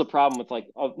 And that was the problem with like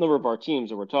a number of our teams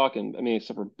that we're talking. I mean,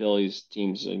 except for Billy's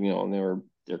teams, and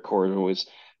their core was always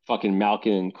fucking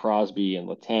Malkin and Crosby and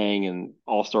Letang and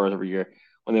all stars every year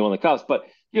when they won the cups. But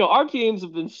our teams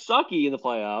have been sucky in the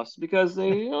playoffs because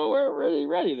they weren't really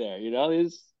ready there.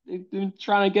 They've been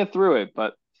trying to get through it,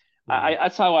 but Right,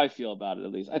 that's how I feel about it,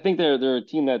 at least. I think they're a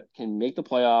team that can make the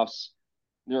playoffs.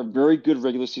 They're a very good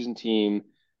regular season team,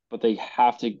 but they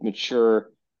have to mature.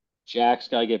 Jack's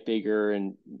got to get bigger,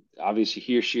 and obviously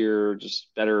he or she are just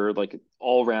better, like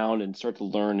all around, and start to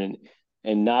learn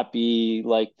and not be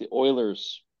like the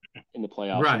Oilers in the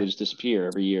playoffs, where they right. just disappear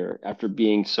every year after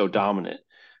being so dominant.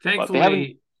 But they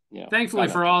haven't, Thankfully, I thankfully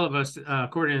know, for Tom. all of us,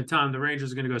 according to Tom, the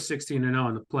Rangers are going to go 16-0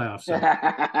 in the playoffs. So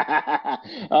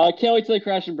I can't wait till they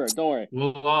crash and burn. Don't worry.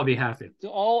 we'll all be happy.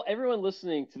 To everyone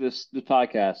listening to this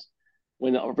podcast,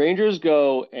 when the Rangers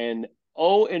go and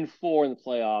 0-4 in the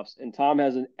playoffs, and Tom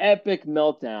has an epic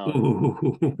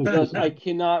meltdown, just I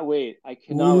cannot wait. I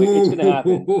cannot wait. It's going to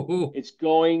happen. Ooh. It's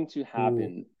going to Ooh,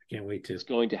 happen. I can't wait to. It's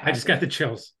going to I just got happen. the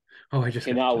chills. Oh, I just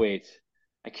got the Cannot chills. wait.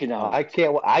 I cannot wait.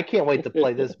 I can't wait to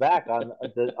play this back on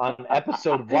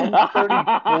episode 134.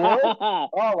 Oh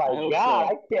I my hope God, so. I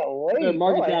can't Better wait.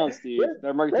 mark Oh, it down, Steve.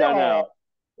 Better mark it down oh, now.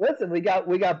 listen, we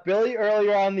got Billy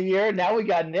earlier on the year. Now we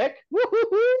got Nick.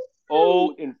 Oh,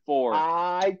 Woo-hoo-hoo. and 4.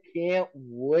 I can't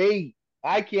wait.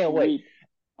 I can't wait. Sweet.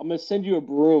 I'm gonna send you a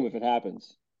broom if it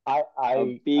happens. I A I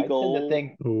I big tend to old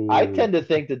think I Ooh. tend to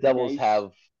think the Devils nice have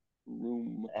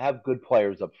room. have good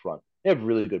players up front. They have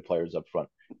really good players up front.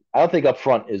 I don't think up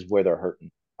front is where they're hurting.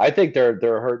 I think they're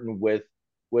hurting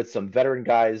with some veteran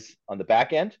guys on the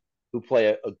back end who play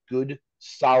a good,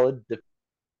 solid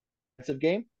defensive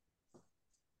game,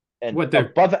 and What they're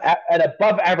above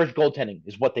average goaltending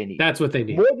is what they need. That's what they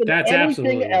need. More than That's anything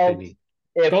absolutely what they else, need.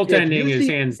 if Goaltending is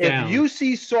hands if down.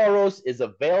 UC Soros is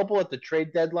available at the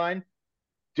trade deadline,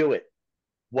 do it.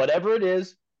 Whatever it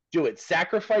is, do it.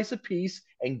 Sacrifice a piece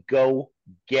and go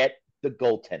get the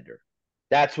goaltender.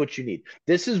 That's what you need.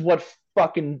 This is what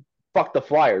fucking fuck the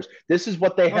Flyers. This is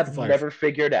what they Fuck the have Flyers. never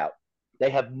figured out. They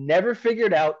have never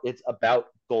figured out it's about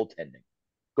goaltending.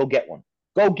 Go get one.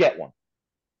 Go get one.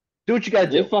 Do what you got to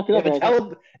They do. fuck it up all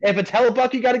the If it's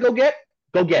Hellebuck you got to go get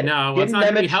it. No, Get it's not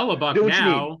going to be Nemec. Hellebuck Do what you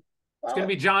need. now. It's going to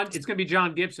be John. It's going to be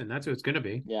John Gibson. That's who it's going to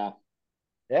be. Yeah.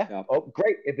 Yeah. Oh,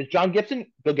 great. If it's John Gibson,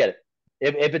 go get it.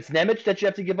 If it's Nemec that you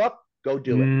have to give up, go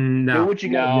do it. No. Do what you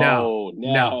got to do. No.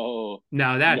 No,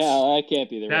 No, that can't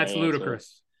be the right that's answer.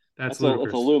 ludicrous. That's That's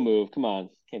ludicrous. a Lou move. Come on.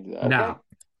 Can't do that. No.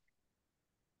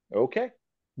 Okay.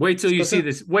 Wait till you see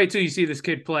this. Wait till you see this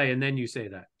kid play, and then you say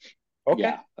that. Okay.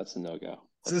 Yeah, that's a no-go.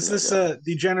 So this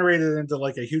degenerated into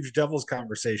like a huge Devils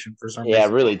conversation for some Yeah,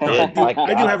 it reason. really did.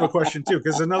 I do have a question too,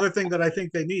 because another thing that I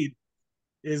think they need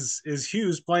is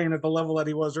Hughes playing at the level that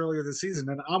he was earlier this season,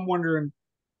 and I'm wondering,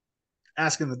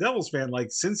 asking the Devils fan, like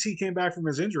since he came back from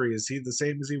his injury, is he the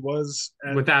same as he was?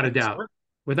 Without a doubt.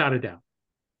 Without a doubt.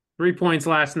 3 points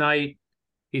last night.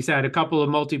 He's had a couple of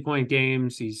multi-point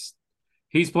games. He's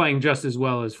playing just as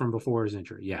well as from before his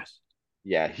injury. Yes.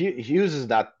 Yeah, Hughes is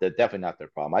definitely not their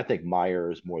problem. I think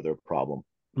Meyer is more their problem.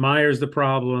 Meyer's the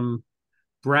problem.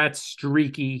 Brett's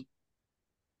streaky.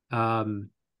 And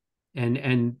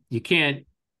you can't,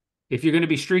 if you're going to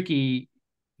be streaky,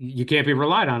 you can't be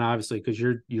relied on, obviously, because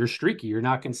you're streaky. You're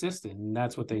not consistent, and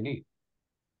that's what they need.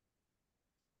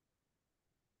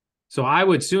 So I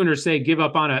would sooner say give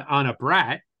up on a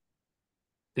Brat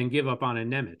than give up on a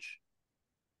Nemec.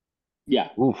 Yeah.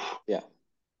 Oof. Yeah.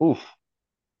 Oof.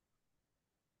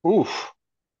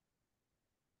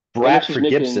 Brat for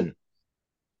Gibson.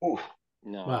 Oof.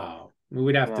 No. Wow.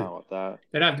 We'd have to. No, with that.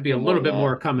 There'd have to be a Need more little than bit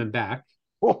more that. coming back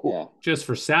Yeah, just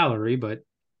for salary, but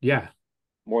yeah,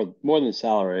 more than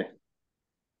salary.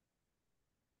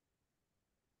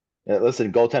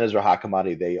 Listen, goaltenders are hot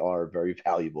commodity. They are very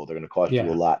valuable. They're going to cost you a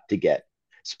yeah. lot to get,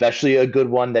 especially a good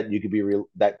one that you could be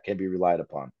that can be relied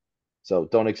upon. So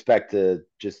don't expect to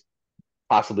just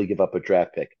possibly give up a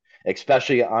draft pick,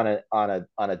 especially on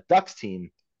a Ducks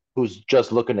team who's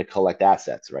just looking to collect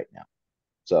assets right now.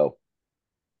 So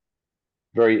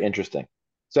very interesting.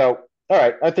 So all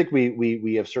right, I think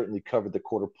we have certainly covered the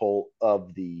quarter pole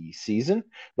of the season.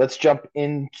 Let's take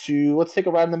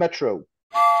a ride in the metro.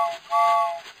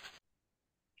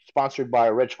 Sponsored by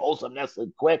Rich Wholesome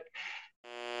Nestle Quick.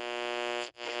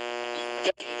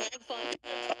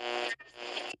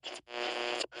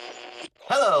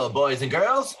 Hello, boys and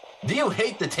girls. Do you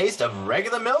hate the taste of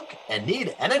regular milk and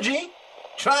need energy?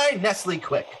 Try Nestle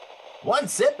Quick. One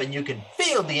sip and you can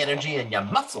feel the energy in your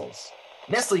muscles.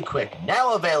 Nestle Quick,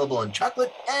 now available in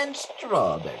chocolate and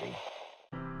strawberry.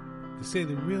 They say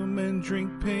the real men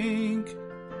drink pink.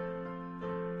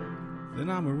 Then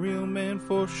I'm a real man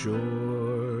for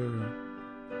sure.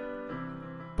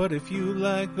 But if you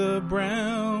like the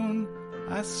brown,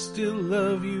 I still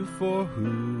love you for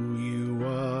who you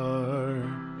are.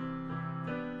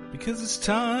 Because it's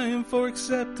time for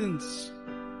acceptance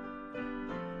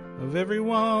of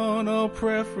everyone, all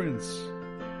preference.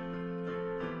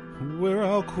 We're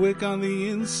all quick on the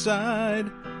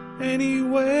inside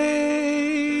anyway.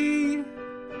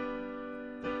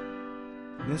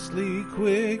 Nestle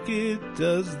Quick, it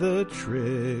does the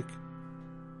trick.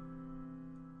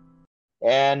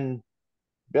 And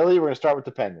Billy, we're going to start with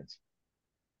the Penguins.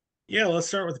 Yeah, let's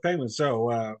start with the Penguins.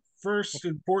 So, first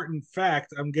important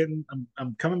fact, I'm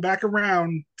coming back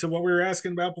around to what we were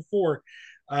asking about before.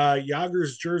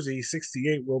 Yager's jersey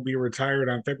 68 will be retired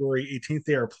on February 18th.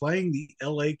 They are playing the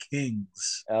LA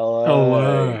Kings.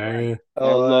 LA.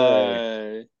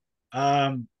 LA.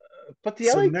 But the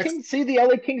So LA next- Kings, the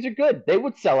LA Kings are good. They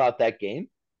would sell out that game.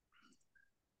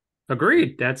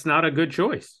 Agreed. That's not a good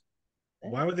choice.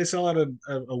 Why would they sell out a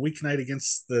weeknight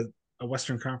against a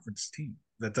Western Conference team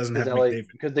that doesn't have Because LA, McDavid?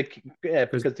 because the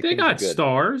Because Kings they are got good.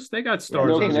 stars. They got stars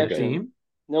No on their connection. team.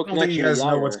 No I don't think connection you to guys know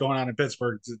Yager. what's going on in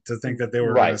Pittsburgh to think that they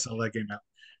were going to Right. sell that game out.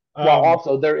 Well,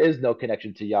 also there is no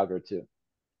connection to Yager too.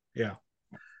 Yeah.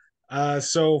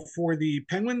 So for the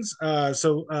Penguins,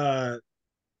 the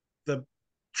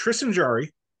Tristan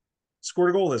Jarry scored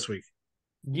a goal this week.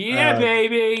 Yeah,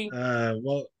 baby.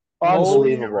 Well,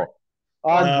 Unbelievable.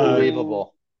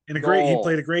 Unbelievable. he Goal.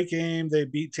 played a great game. They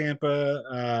beat Tampa,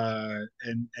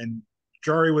 and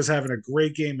Jarry was having a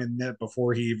great game in net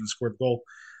before he even scored the goal.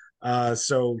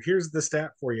 So here's the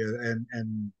stat for you,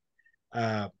 and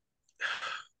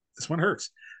this one hurts.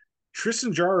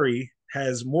 Tristan Jarry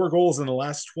has more goals in the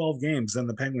last 12 games than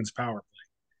the Penguins power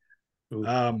play.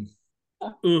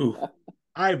 Ooh. Ooh.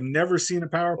 I've never seen a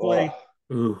power play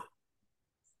Ooh.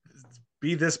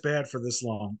 be this bad for this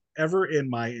long ever in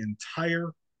my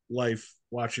entire life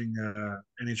watching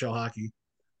NHL hockey.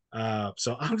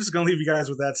 So I'm just going to leave you guys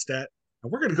with that stat.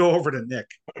 And we're going to go over to Nick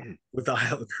with the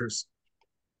Islanders.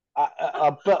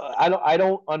 But I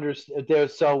don't understand.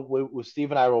 So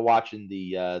Steve and I were watching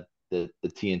the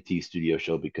TNT studio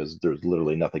show because there's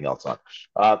literally nothing else on,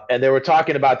 and they were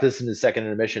talking about this in the second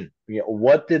intermission.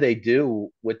 What do they do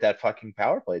with that fucking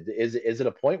power play? Is it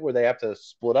a point where they have to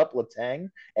split up Letang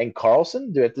and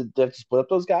Carlson? Do they have to split up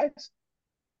those guys?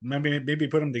 Maybe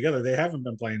put them together. They haven't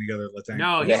been playing together. Letang.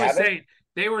 No,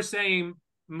 they were saying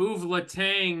move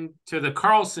Letang to the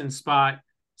Carlson spot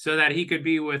so that he could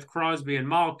be with Crosby and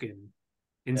Malkin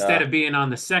instead of being on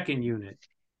the second unit.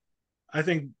 I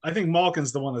think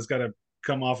Malkin's the one that's got to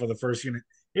come off of the first unit.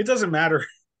 It doesn't matter.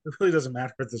 It really doesn't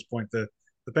matter at this point. The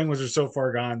Penguins are so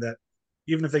far gone that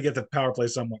even if they get the power play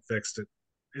somewhat fixed,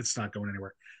 it's not going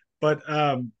anywhere. But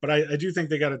I do think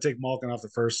they got to take Malkin off the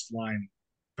first line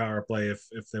power play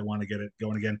if they want to get it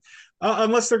going again,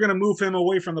 unless they're going to move him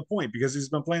away from the point because he's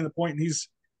been playing the point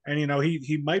and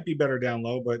he might be better down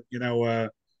low, but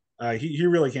he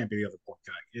really can't be the other point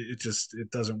guy.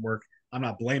 It doesn't work. I'm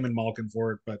not blaming Malkin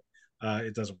for it, but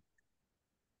it doesn't.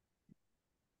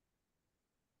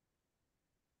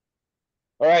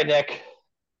 All right, Nick.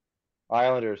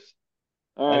 Islanders.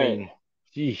 All right. I mean,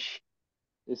 geesh.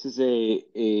 This is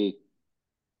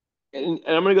and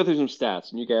I'm gonna go through some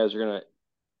stats, and you guys are gonna.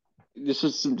 This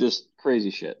is some just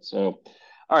crazy shit. So,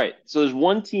 all right. So there's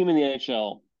one team in the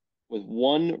NHL with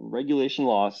one regulation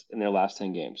loss in their last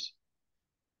 10 games.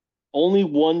 Only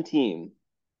one team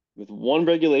with one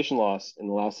regulation loss in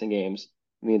the last 10 games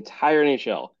in the entire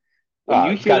NHL. When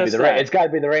you It's hear got to that be stat, it's got to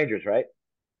be the Rangers, right?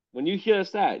 when you hear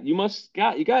that, you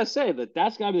gotta say that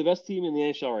that's gotta be the best team in the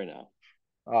NHL right now.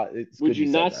 It's Would good you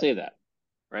you said not that. say that?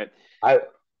 Right? I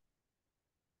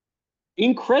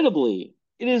Incredibly,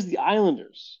 it is the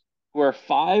Islanders who are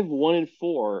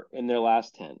 5-1-4 in their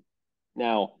last 10.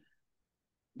 Now,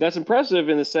 that's impressive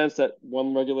in the sense that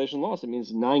one regulation loss. It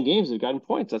means 9 games they've gotten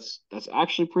points. That's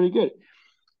actually pretty good.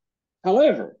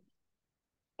 However,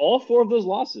 all 4 of those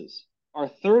losses are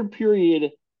third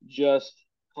period just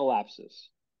collapses.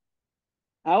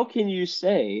 How can you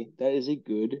say that is a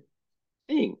good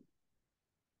thing?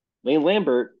 Lane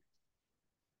Lambert,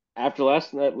 after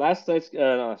last night's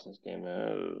game,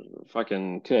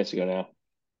 fucking 2 nights ago now.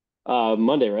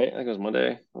 Monday, right? I think it was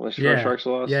Monday. Yeah. Sharks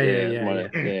lost. Yeah. Monday.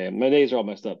 Yeah. My days are all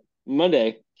messed up.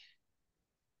 Monday,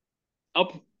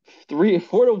 up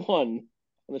 4-1 on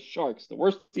the Sharks, the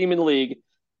worst team in the league.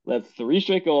 Let 3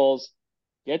 straight goals,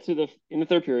 get to in the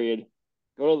third period,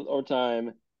 go to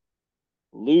overtime,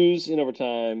 lose in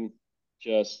overtime,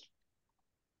 just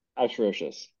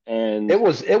atrocious. And it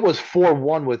was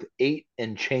 4-1 with 8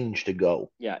 and change to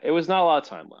go. yeah, it was not a lot of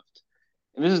time left.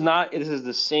 And this is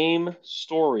the same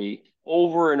story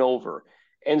over and over.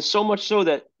 And so much so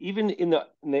that even in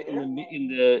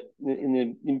the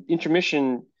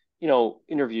intermission,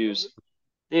 interviews,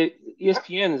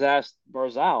 ESPN has asked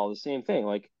Barzal the same thing,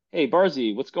 like, "Hey,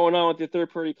 Barzy, what's going on with your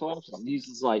third party collapses?" And he's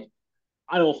just like,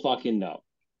 "I don't fucking know."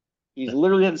 He's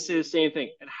literally had to say the same thing.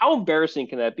 And how embarrassing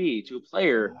can that be to a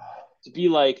player to be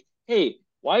like, "Hey,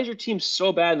 why is your team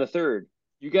so bad in the third?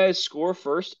 You guys score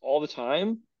first all the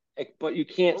time, but you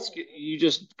can't. You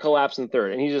just collapse in the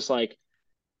third." And he's just like,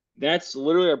 "That's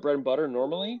literally our bread and butter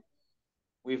normally.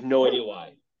 We have no idea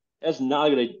why." That's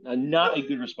not a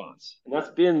good response. And that's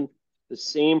been the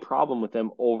same problem with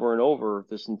them over and over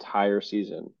this entire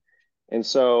season. And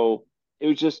so it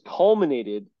was just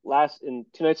culminated 2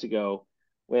 nights ago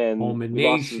when we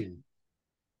lost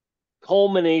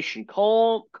culmination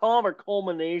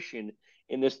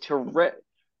in this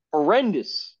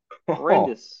horrendous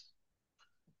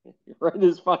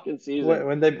fucking season.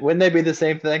 Wouldn't they be the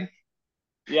same thing?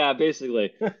 Yeah,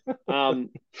 basically. And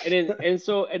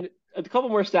a couple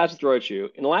more stats to throw at you.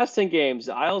 In the last 10 games,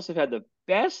 the Isles have had the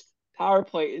best power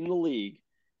play in the league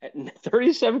at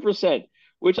 37%,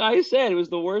 which I said was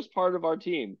the worst part of our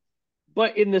team.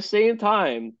 But in the same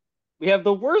time, we have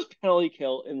the worst penalty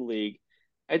kill in the league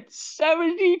at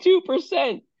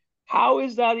 72%. How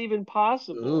is that even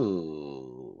possible?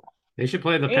 Ooh. They should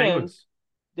play the And Penguins.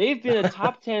 they've been a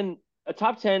top 10,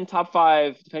 top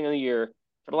 5, depending on the year,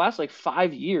 for the last like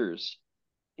 5 years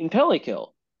in penalty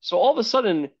kill. So all of a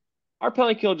sudden, our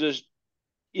penalty kill just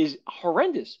is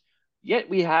horrendous. Yet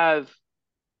we have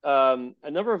I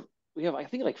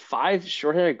think like 5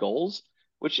 shorthanded goals,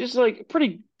 which is like a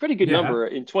pretty good number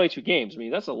in 22 games. I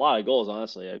mean, that's a lot of goals,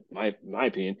 honestly, in my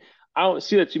opinion. I don't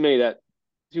see too many of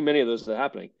those that are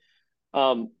happening.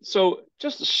 So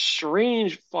just a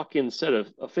strange fucking set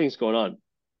of things going on.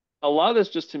 A lot of this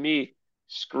just to me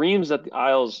screams that the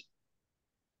Isles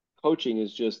coaching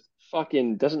is just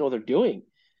fucking doesn't know what they're doing.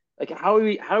 Like how do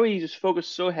we just focus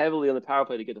so heavily on the power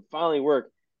play to get to finally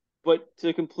work, but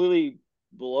to completely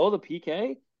blow the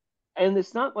PK? And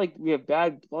it's not like we have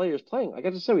bad players playing. Like I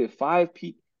just said, we have 5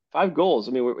 goals.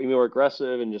 I mean, we're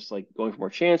aggressive and just like going for more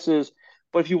chances.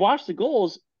 But if you watch the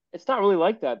goals, it's not really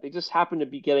like that. They just happen to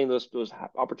be getting those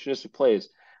opportunistic plays.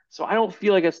 So I don't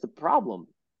feel like that's the problem.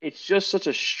 It's just such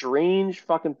a strange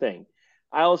fucking thing.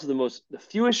 Isles have the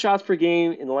fewest shots per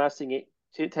game in the last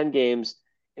 10 games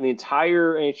in the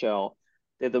entire NHL.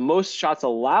 They have the most shots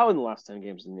allowed in the last 10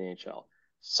 games in the NHL.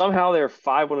 Somehow they're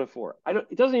 5-1-4.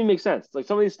 It doesn't even make sense. Like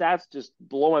some of these stats just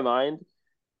blow my mind.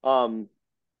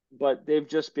 But they've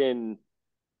just been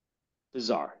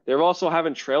bizarre. They've also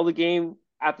haven't trailed the game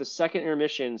at the second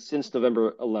intermission since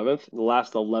November 11th, in the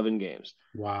last 11 games.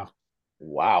 Wow.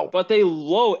 But they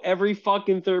low every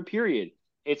fucking third period.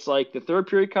 It's like the third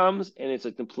period comes and it's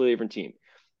a completely different team.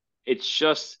 It's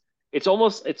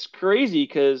crazy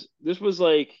because this is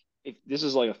like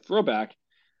a throwback.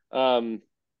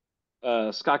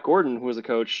 Scott Gordon, who was the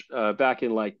coach back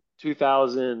in like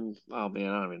 2000, oh man,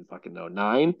 I don't even fucking know,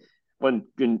 9, when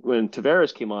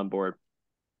Tavares came on board.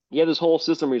 He had this whole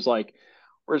system where he's like,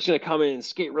 we're just gonna come in and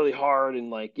skate really hard, and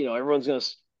like everyone's gonna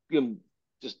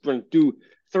just gonna do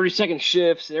 30-second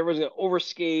shifts, and everyone's gonna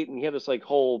overskate, and he had this like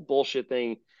whole bullshit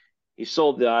thing. He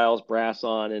sold the Isles brass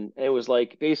on, and it was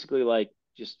like basically like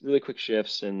just really quick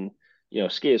shifts and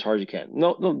skate as hard as you can.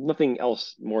 No, nothing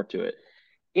else more to it.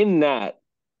 In that,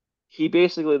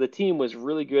 the team was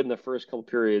really good in the first couple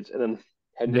periods, and then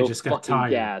had no fucking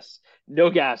gas, no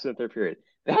gas in the third period.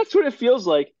 That's what it feels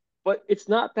like, but it's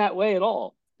not that way at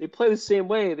all. They play the same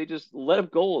way. They just let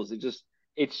up goals.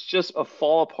 It's just a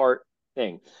fall apart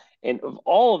thing. And of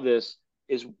all of this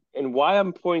is, and why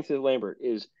I'm pointing to Lambert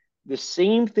is the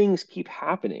same things keep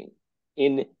happening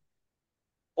in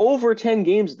over 10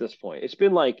 games at this point. It's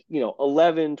been like,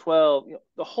 11, 12,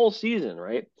 the whole season,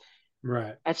 right?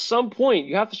 Right. At some point,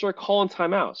 you have to start calling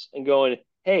timeouts and going,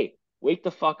 hey, wake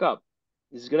the fuck up.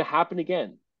 This is going to happen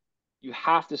again. You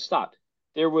have to stop.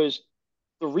 There was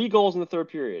 3 goals in the third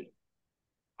period.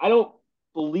 I don't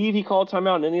believe he called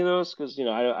timeout in any of those because,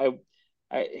 I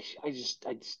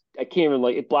can't even,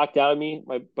 like, it blacked out of me.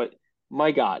 But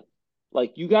my God,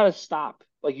 like, you got to stop.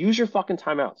 Like, use your fucking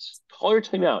timeouts. Call your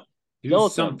timeout. Yell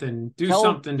at them. Do Tell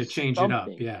them something to change it up.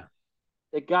 something. Yeah.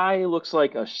 The guy looks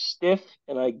like a stiff,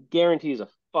 and I guarantee he's a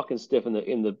fucking stiff in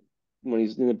the when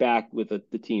he's in the back with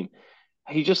the team.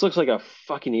 He just looks like a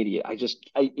fucking idiot.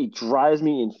 It drives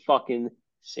me in fucking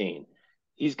insane.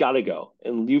 He's got to go.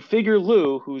 And you figure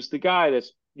Lou, who's the guy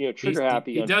that's trigger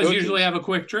happy He on does coaches, usually have a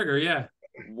quick trigger. Yeah.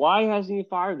 why hasn't he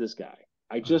fired this guy?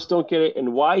 I just don't get it,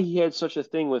 and why he had such a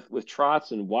thing with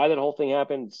Trotz and why that whole thing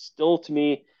happened still to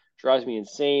me drives me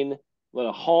insane. Let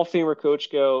a Hall of Famer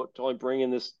coach go to only bring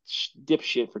in this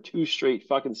dipshit for 2 straight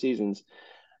fucking seasons.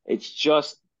 It's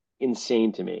just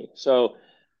insane to me. So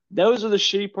those are the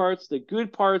shitty parts. The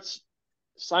good parts,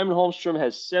 Simon Holmstrom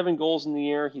has 7 goals in the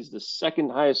year. He's the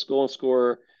second highest goal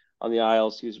scorer on the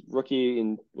Isles. He was rookie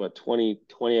in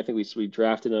 2020. I think we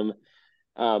drafted him.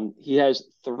 He has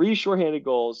 3 shorthanded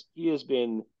goals. He has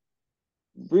been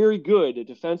very good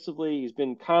defensively. He's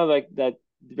been kind of like that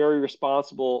very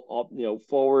responsible,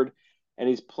 forward, and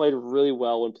he's played really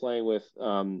well when playing with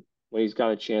when he's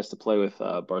got a chance to play with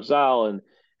Barzal and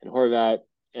Horvat,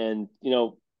 and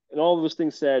and all of those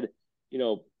things said,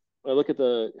 when I look at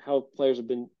how players have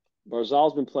been,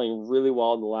 Barzal's been playing really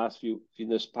well in the last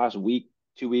this past week,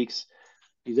 2 weeks.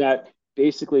 He's at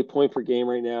basically point per game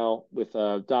right now with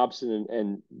Dobson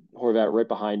and Horvat right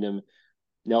behind him.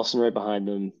 Nelson right behind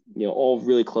them, all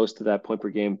really close to that point per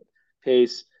game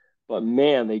pace. But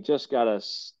man, they just got to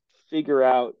figure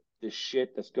out the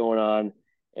shit that's going on.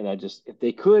 And if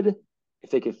they could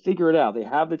figure it out, they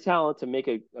have the talent to make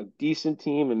a decent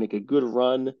team and make a good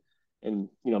run. And,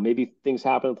 maybe things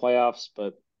happen in playoffs,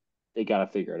 but they got to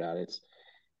figure it out. It's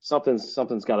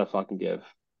something's got to fucking give.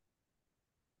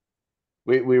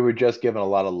 We were just giving a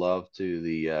lot of love to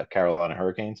the Carolina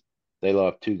Hurricanes. They let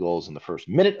up 2 goals in the first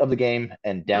minute of the game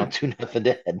and down 2-0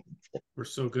 dead. We're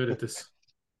so good at this.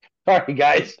 Sorry,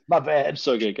 guys. My bad.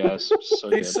 So good, guys. So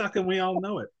They good. suck, and we all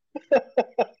know it.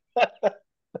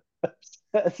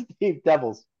 Steve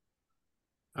Devils.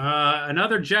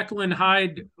 Another Jekyll and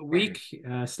Hyde week.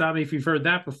 Stop me if you've heard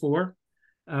that before.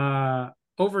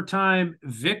 Overtime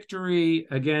victory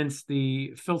against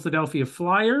the Philadelphia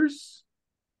Flyers.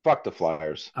 Fuck the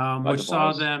Flyers. Which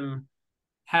saw them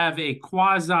have a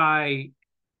quasi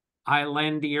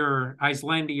Icelandier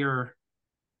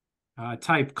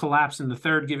type collapse in the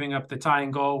third, giving up the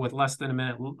tying goal with less than a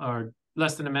minute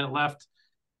left.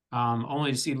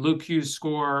 Only to see Luke Hughes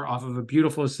score off of a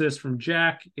beautiful assist from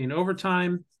Jack in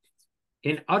overtime.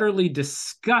 An utterly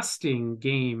disgusting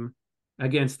game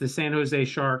against the San Jose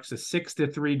Sharks, a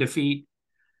 6-3 defeat.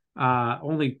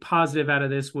 Only positive out of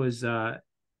this was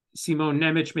Simon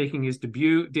Nemec making his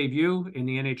debut in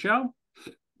the NHL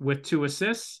with 2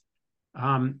 assists.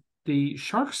 The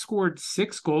Sharks scored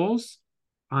 6 goals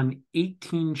on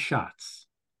 18 shots.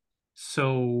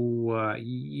 So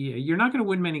you're not going to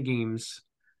win many games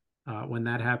when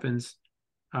that happens.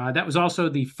 That was also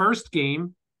the first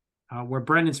game where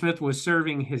Brendan Smith was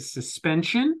serving his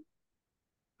suspension.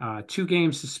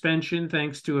 2-game suspension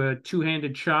thanks to a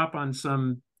 2-handed chop on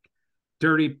some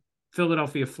dirty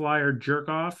Philadelphia Flyer jerk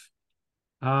off.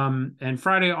 And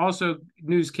Friday also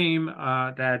news came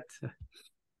that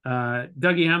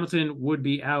Dougie Hamilton would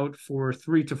be out for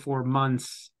 3 to 4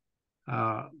 months,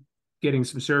 getting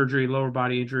some surgery, lower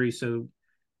body injury. So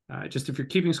just if you're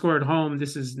keeping score at home,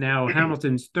 this is now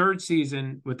Hamilton's 3rd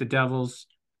season with the Devils.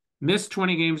 Missed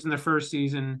 20 games in the first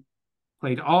season,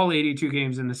 played all 82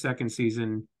 games in the second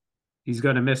season. He's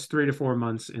going to miss 3 to 4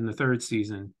 months in the 3rd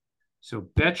season. So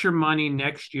bet your money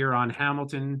next year on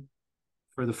Hamilton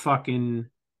for the fucking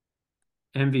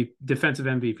defensive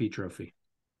MVP trophy.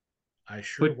 I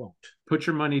sure won't. Put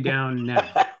your money down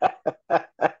now.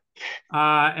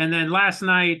 And then last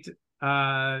night,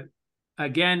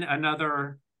 again,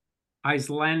 another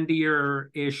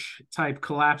Icelandier-ish type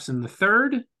collapse in the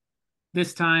third.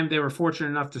 This time they were fortunate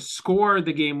enough to score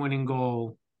the game-winning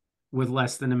goal with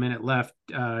less than a minute left.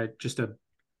 Just a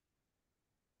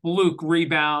fluke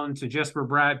rebound to Jesper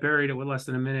Bratt, buried it with less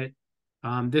than a minute.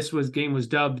 This game was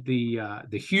dubbed the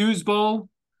Hughes Bowl,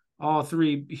 all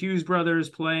three Hughes brothers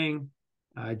playing.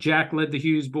 Jack led the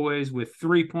Hughes boys with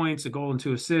 3 points, a goal and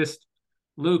 2 assists.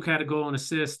 Luke had a goal and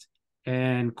assist,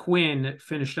 and Quinn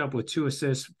finished up with 2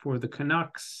 assists for the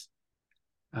Canucks.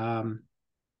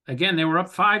 Again, they were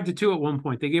up 5-2 at one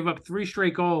point. They gave up 3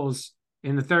 straight goals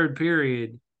in the third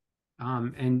period,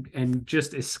 and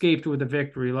just escaped with a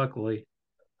victory, luckily.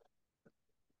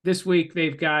 This week,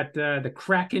 they've got the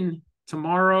Kraken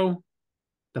tomorrow,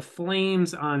 the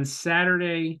Flames on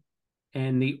Saturday,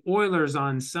 and the Oilers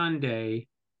on Sunday.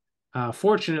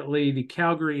 Fortunately, the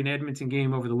Calgary and Edmonton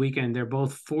game over the weekend, they're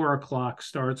both 4 o'clock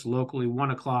starts locally,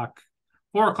 1 o'clock.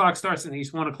 4 o'clock starts in the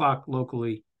East, 1 o'clock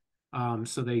locally.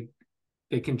 So they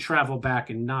can travel back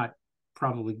and not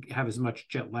probably have as much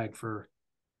jet lag for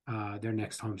their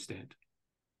next homestand.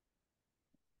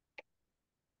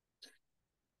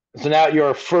 So now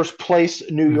your first place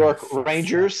New York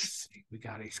Rangers.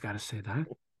 He's got to say that.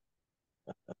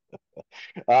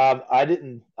 I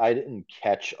didn't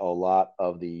catch a lot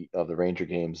of the Ranger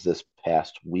games this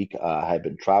past week. I had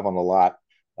been traveling a lot.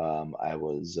 I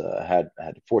was had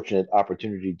a fortunate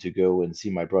opportunity to go and see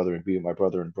my brother and be with my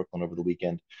brother in Brooklyn over the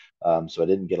weekend. So I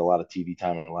didn't get a lot of TV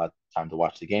time and a lot of time to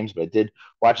watch the games, but I did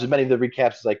watch as many of the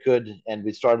recaps as I could. And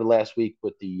we started last week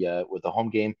with the home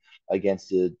game against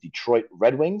the Detroit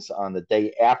Red Wings on the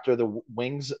day after the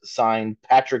Wings signed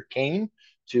Patrick Kane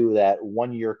to that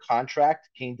 1-year contract.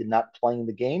 Kane did not play in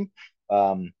the game,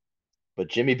 but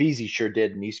Jimmy Vesey sure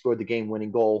did, and he scored the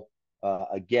game-winning goal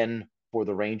again for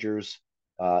the Rangers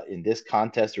in this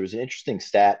contest. There was an interesting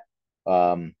stat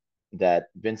that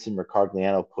Vincent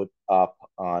Mercogliano put up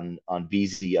on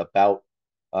Vesey about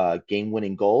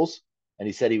game-winning goals, and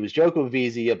he said he was joking with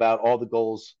Vesey about all the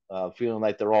goals, feeling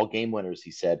like they're all game winners.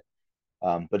 He said,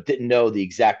 but didn't know the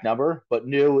exact number, but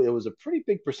knew it was a pretty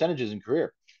big percentages in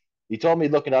career. He told me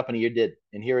look it up, and he did,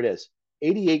 and here it is: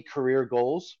 88 career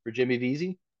goals for Jimmy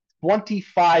Vesey.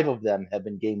 25 of them have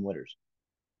been game winners,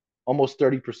 almost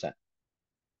 30%. I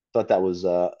thought that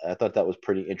was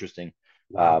pretty interesting.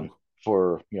 Wow.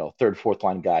 For third, fourth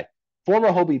line guy, former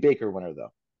Hobie Baker winner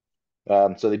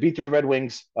though. So they beat the Red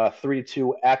Wings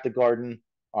 3-2 at the Garden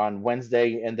on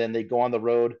Wednesday, and then they go on the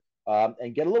road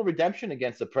and get a little redemption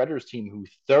against the Predators team, who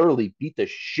thoroughly beat the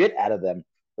shit out of them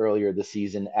earlier this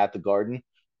season at the Garden.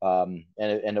 And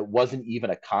it wasn't even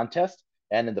a contest.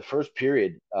 And in the first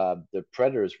period, the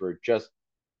Predators were just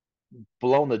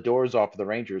blowing the doors off of the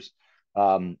Rangers.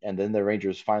 And then the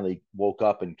Rangers finally woke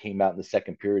up and came out in the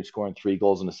second period, scoring 3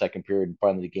 goals in the second period, and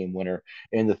finally the game winner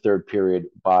in the third period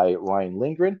by Ryan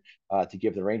Lindgren to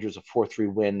give the Rangers a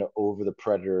 4-3 win over the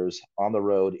Predators on the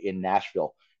road in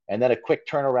Nashville. And then a quick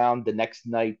turnaround the next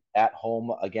night at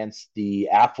home against the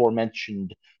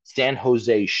aforementioned San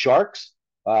Jose Sharks.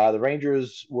 The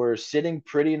Rangers were sitting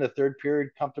pretty in the third period,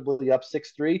 comfortably up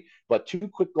 6-3, but 2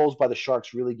 quick goals by the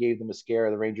Sharks really gave them a scare.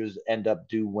 The Rangers end up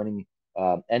winning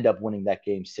that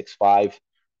game 6-5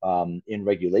 in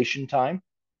regulation time,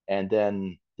 and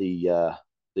then the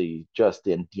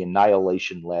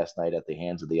annihilation last night at the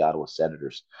hands of the Ottawa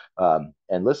Senators.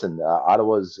 And listen,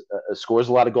 Ottawa scores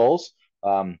a lot of goals.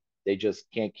 They just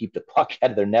can't keep the puck out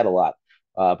of their net a lot.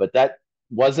 But that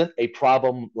wasn't a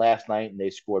problem last night, and they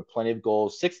scored plenty of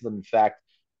goals, 6 of them, in fact,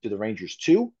 to the Rangers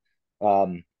 2.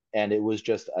 And it was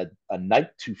just a night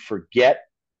to forget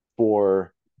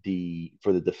for the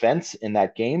defense in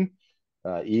that game.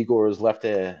 Igor is left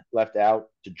out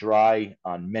to dry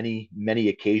on many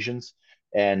occasions,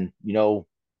 and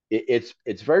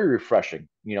it's very refreshing.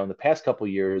 In the past couple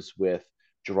of years with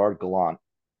Gerard Gallant,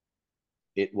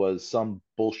 it was some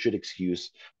bullshit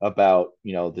excuse about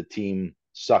the team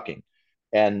sucking,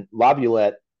 and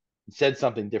Laviolette said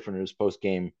something different in his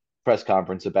post-game press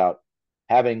conference about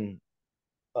having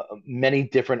many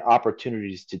different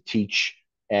opportunities to teach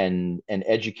and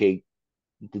educate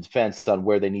the defense on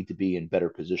where they need to be in better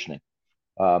positioning.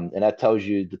 And that tells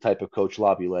you the type of coach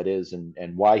Laviolette is,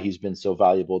 and why he's been so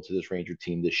valuable to this Ranger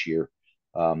team this year.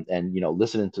 And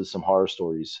listening to some horror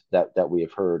stories that we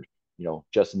have heard,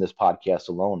 just in this podcast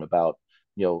alone about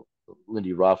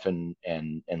Lindy Ruff and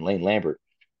Lane Lambert.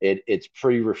 It's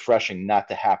pretty refreshing not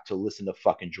to have to listen to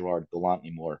fucking Gerard Gallant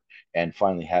anymore, and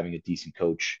finally having a decent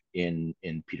coach in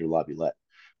Peter Laviolette.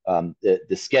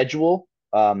 The schedule,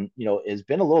 has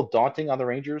been a little daunting on the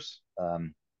Rangers.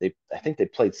 I think they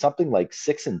played something like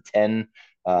 6-10,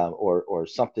 or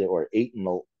something, or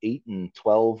 8-12,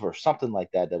 or something like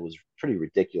that. That was pretty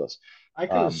ridiculous. I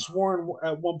could have sworn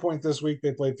at one point this week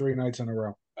they played 3 nights in a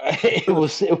row. It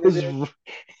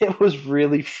was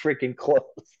really freaking close.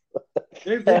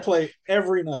 They play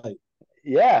every night.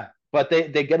 Yeah, but they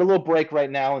get a little break right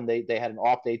now, and they had an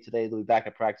off day today. They'll be back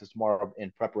at practice tomorrow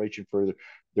in preparation for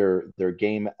their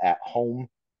game at home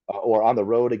or on the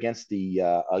road against the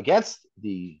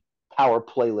power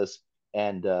playlist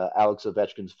and Alex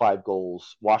Ovechkin's 5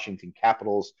 goals Washington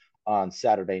Capitals on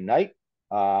Saturday night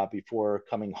before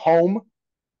coming home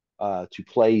to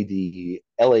play the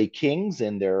LA Kings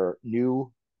in their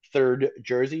new third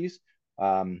jerseys.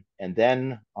 And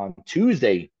then on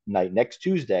Tuesday night, next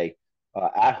Tuesday,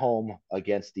 at home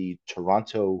against the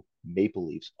Toronto Maple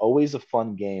Leafs. Always a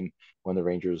fun game when the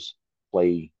Rangers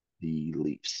play the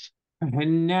Leafs.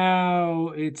 And now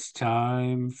it's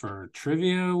time for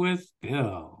Trivia with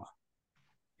Bill.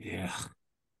 Yeah.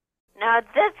 Now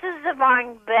this is the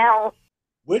wrong Bill.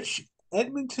 Which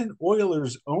Edmonton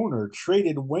Oilers owner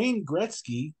traded Wayne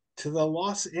Gretzky to the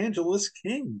Los Angeles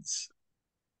Kings?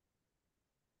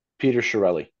 Peter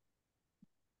Chiarelli.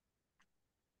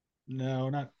 No,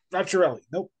 not Chiarelli.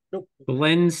 Nope.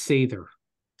 Glenn Sather.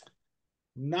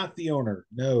 Not the owner.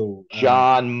 No.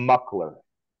 John Muckler.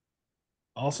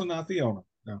 Also not the owner.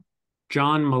 No.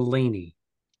 John Mulaney.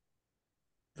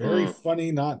 Very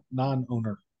funny, not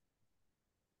non-owner.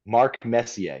 Mark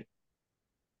Messier.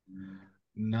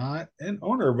 Not an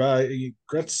owner, but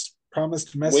Gretz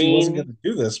promised Messi wasn't going to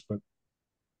do this, but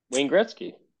Wayne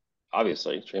Gretzky,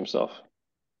 obviously, to himself.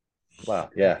 Wow,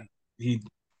 yeah. He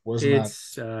was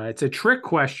It's a trick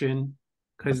question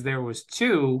because there was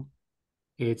two.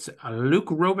 It's Luc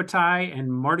Robitaille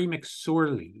and Marty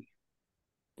McSorley.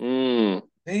 Good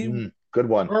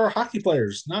one. Or hockey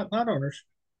players, not owners.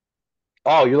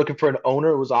 Oh, you're looking for an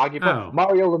owner who was a hockey player? Oh.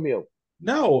 Mario Lemieux.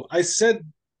 No, I said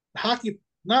hockey,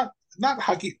 not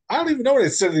hockey. I don't even know what I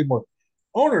said anymore.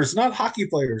 Owners, not hockey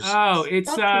players. Oh,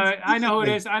 it's Stop I know who it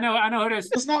confusing me. is. I know who it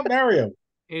is. It's not Mario.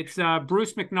 It's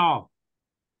Bruce McNall.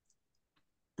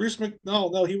 Bruce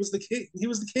McNall. No, he was the king. He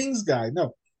was the Kings guy.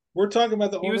 No, we're talking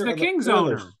about the He owner. was the of Kings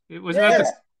Oilers. owner. It was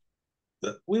Yes.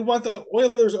 We want the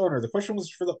Oilers owner. The question was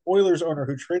for the Oilers owner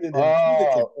who traded him to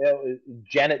the Kings.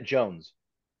 Janet Jones.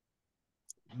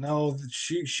 No,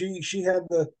 she had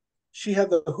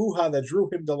the hoo-ha that drew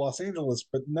him to Los Angeles,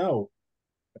 but no.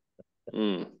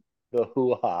 The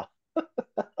hoo-ha.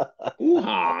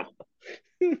 Hoo-ha.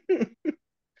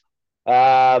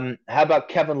 How about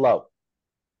Kevin Lowe?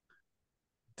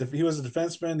 He was a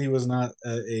defenseman. He was not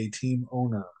a team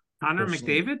owner. Connor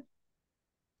personally. McDavid.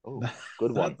 Oh,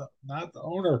 good one. Not the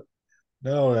owner.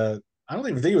 No, I don't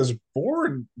even think he was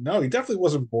born. No, he definitely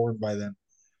wasn't born by then.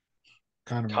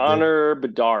 Connor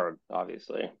Bedard,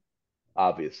 obviously.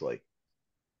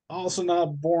 Also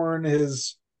not born.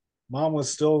 His mom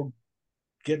was still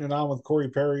getting it on with Corey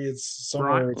Perry. It's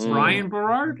somewhere. Ryan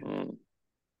Berard.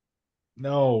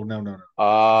 No. No.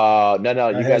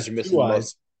 You guys are missing the eyes.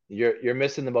 most. You're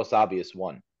missing the most obvious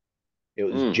one. It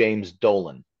was James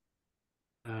Dolan.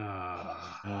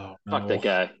 No. Fuck that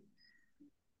guy.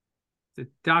 The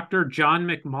Dr. John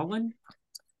McMullen.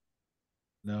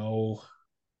 No.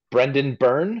 Brendan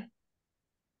Byrne.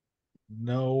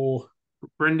 No.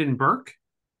 Brendan Burke.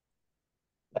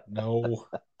 No.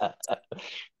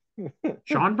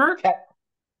 Sean Burke.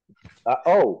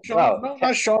 Wow. No,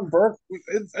 not Sean Burke.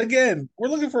 Again, we're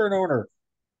looking for an owner.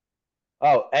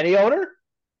 Oh, any owner?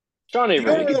 Sean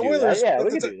Avery. We can do that. Yeah,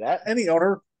 we can do that. Any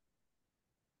owner.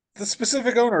 The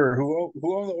specific owner who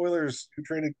owned the Oilers who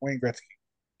traded Wayne Gretzky.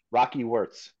 Rocky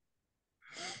Wirtz.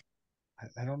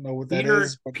 I don't know what that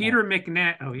is. Peter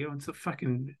McNabb. Oh, he owns the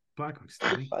fucking Blackhawks.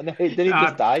 Did he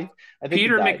just die? I think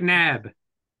Peter he died. McNabb.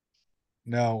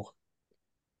 No.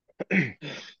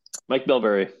 Mike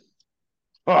Milbury.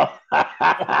 Now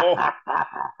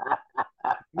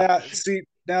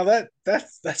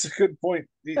that's a good point.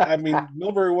 I mean,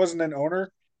 Milbury wasn't an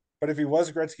owner, but if he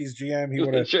was Gretzky's GM, he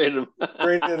would have traded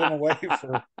him away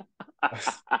for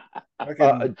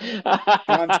fucking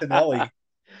John Tonelli.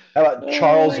 How about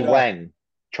Charles Wang?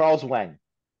 Charles Wang.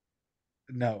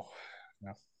 No.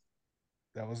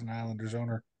 That was an Islanders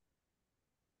owner.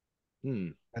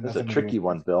 That's a tricky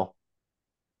one, Bill.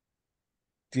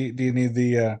 Do you need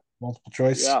the multiple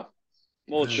choice? Yeah.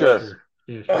 Well, sure.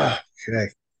 Yeah, sure.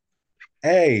 Okay.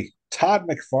 A. Todd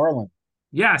McFarlane.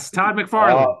 Yes, Todd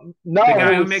McFarlane. No, the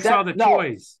guy who makes all the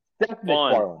toys. Seth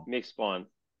MacFarlane. Makes Spawn.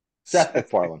 Seth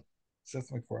MacFarlane.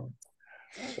 Seth MacFarlane.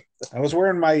 I was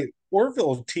wearing my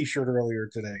Orville t-shirt earlier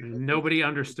today. Nobody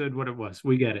understood what it was.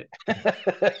 We get it.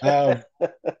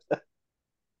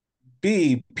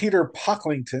 B. Peter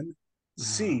Pocklington.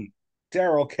 C.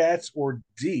 Daryl Katz. Or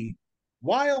D.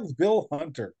 Wild Bill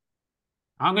Hunter.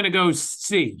 I'm going to go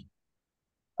C.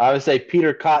 I would say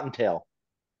Peter Cottontail.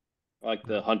 I like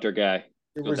the Hunter guy.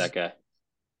 That guy.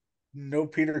 No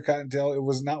Peter Cottontail. It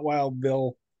was not Wild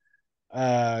Bill.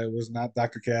 It was not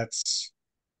Dr. Katz.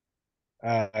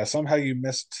 Somehow you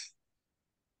missed.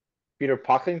 Peter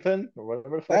Pockington or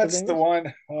whatever the fuck his That's name the is.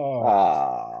 one.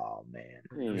 Oh, Oh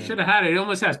man. Should have had it. It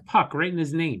almost has Puck right in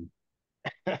his name.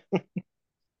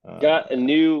 Got a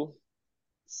new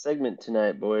segment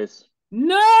tonight, boys.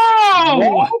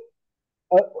 No!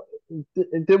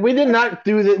 We did not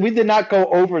do that. We did not go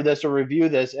over this or review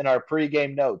this in our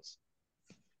pregame notes.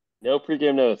 No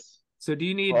pregame notes. So do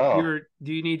you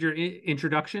need your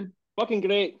introduction? Fucking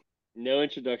great. No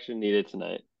introduction needed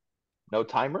tonight. No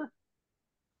timer?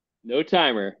 No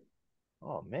timer.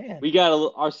 Oh man. We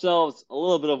got ourselves a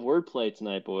little bit of wordplay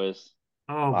tonight, boys.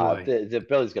 Oh boy.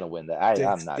 Billy's gonna win that.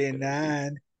 I'm not.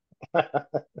 69.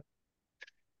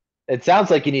 It sounds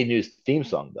like you need a new theme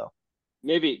song though.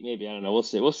 Maybe. I don't know. We'll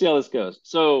see. We'll see how this goes.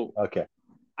 So Okay.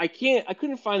 I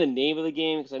couldn't find the name of the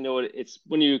game because I know it's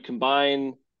when you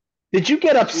combine. Did you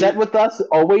get upset with us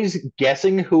always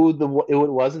guessing who it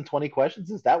was in 20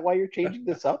 questions? Is that why you're changing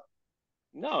this up?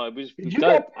 No, it was. Did you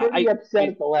get pretty upset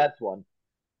at the last one?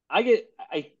 I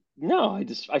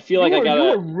feel like I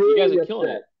gotta. Really you guys are upset. killing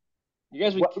it. You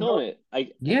guys are killing it. I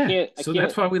can't.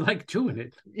 That's why we like doing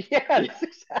it. Yes,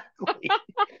 exactly.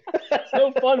 It's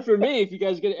no fun for me if you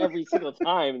guys get it every single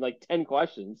time in like 10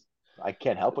 questions. I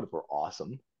can't help it if we're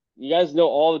awesome. You guys know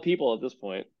all the people at this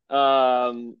point.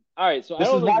 All right, so I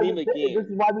don't know the name of the game. This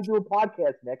is why we do a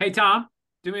podcast, Nick. Hey Tom,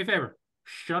 do me a favor.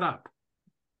 Shut up.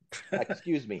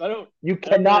 Excuse me. You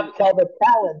cannot tell the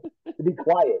talent to be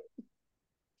quiet.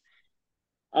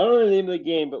 I don't know the name of the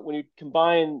game, but when you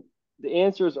combine, the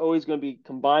answer is always going to be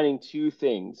combining two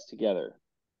things together.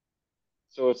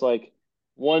 So it's like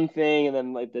one thing and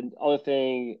then like the other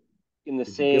thing in the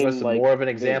same. Give us more of an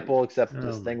example, thing. except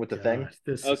this thing with the thing.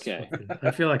 Okay.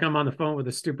 I feel like I'm on the phone with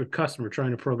a stupid customer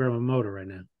trying to program a motor right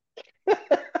now.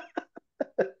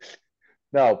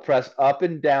 No, press up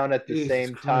and down at the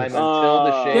same time until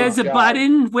the shade. There's a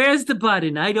button. Where's the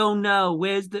button? I don't know.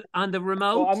 Where's on the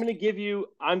remote? Well, I'm gonna give you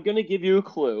a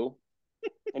clue,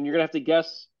 and you're gonna have to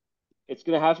guess. It's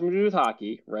gonna have something to do with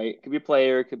hockey, right? It could be a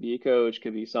player, it could be a coach, it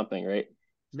could be something, right?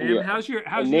 Ma'am, how's your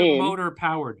motor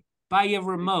powered? By a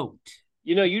remote.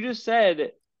 You know, you just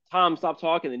said, Tom, stop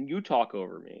talking, and you talk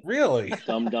over me. Really?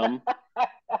 Dumb.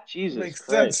 Jesus Makes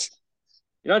Christ. sense.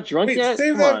 You're not drunk yet?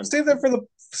 Save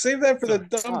that for the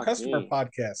dumb customer me.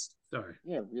 podcast. Sorry.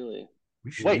 Yeah, really.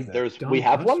 Wait, we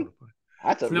have one?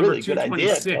 That's a really good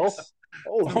idea, Bill.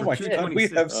 Oh my God, we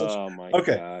have such. Oh my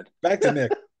God. Back to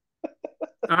Nick.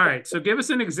 All right, so give us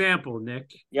an example,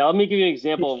 Nick. Yeah, let me give you an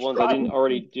example of ones I didn't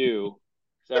already do.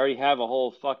 Because I already have a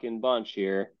whole fucking bunch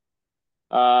here.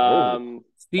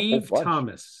 Steve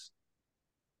Thomas.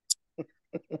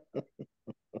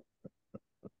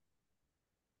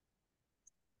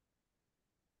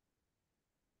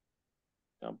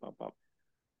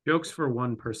 Jokes for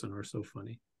one person are so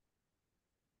funny.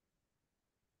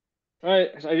 All right,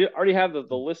 so I already have the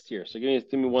list here. So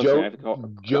give me one second. I have to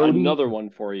call another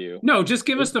one for you. No, just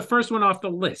give us the first one off the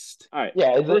list. All right.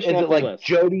 Yeah, is it like list.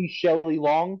 Jody Shelley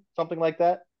Long, something like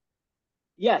that?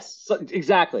 Yes,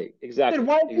 exactly. Then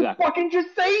why don't you fucking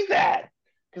just say that?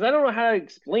 Because I don't know how to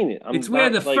explain it. It's where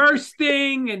the first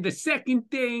thing and the second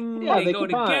thing they go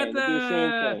combine. together. They do the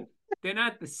same thing. They're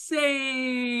not the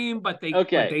same, but they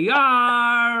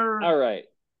are. All right.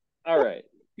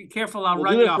 Be careful, I'll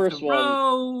run you off the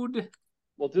road.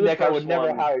 We'll do the Nick, first I would never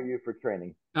one. hire you for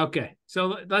training. Okay,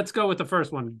 so let's go with the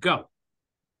first one. Go.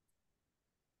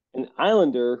 An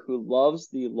islander who loves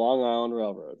the Long Island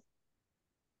Railroad.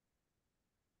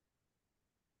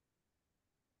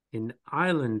 An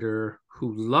islander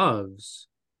who loves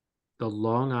the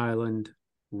Long Island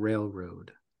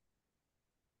Railroad.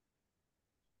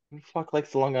 Who the fuck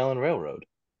likes the Long Island Railroad?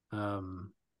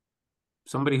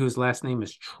 Somebody whose last name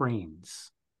is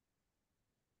Trains.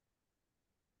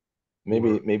 Maybe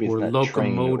it's not locomotive.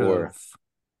 Train or...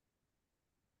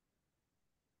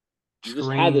 You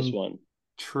just had this one.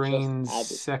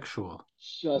 Transsexual.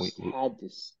 Had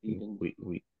this, Stephen.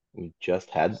 We just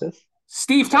had this?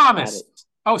 Steve Thomas.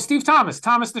 Oh, Steve Thomas.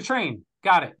 Thomas the Train.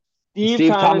 Got it.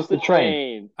 Steve Thomas the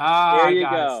Train. Ah, there you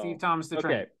got go. It. Steve Thomas the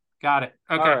Train. Okay. Got it.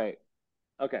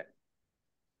 Okay.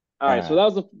 All right. So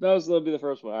that'll be the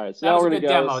first one. All right. So that now was we're a gonna good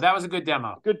go. demo. That was a good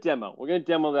demo. Good demo. We're gonna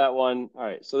demo that one. All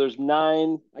right. So there's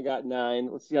 9. I got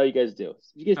 9. Let's see how you guys do.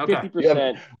 You get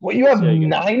 50%. You have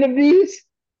 9 of these?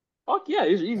 Fuck yeah,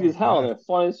 these are easy as hell and they're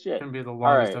fun as shit. It's gonna be the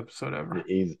longest episode ever.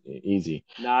 Easy.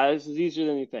 Nah, this is easier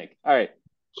than you think. All right.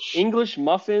 English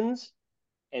muffins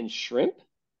and shrimp.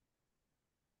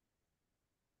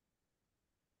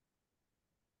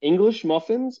 English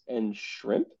muffins and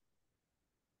shrimp.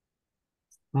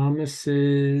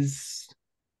 Thomas's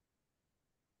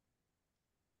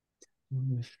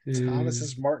Thomas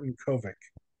is Martin Kovic.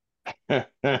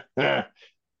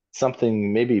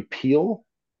 Something maybe peel,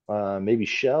 maybe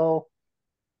shell,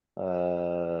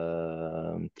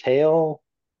 tail,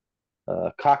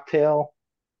 cocktail,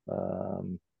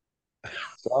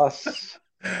 sauce.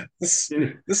 This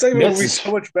segment would be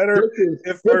so much better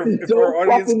if our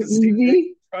audience could see Nick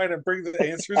trying to bring the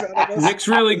answers out of us. Nick's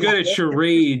really good at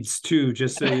charades too,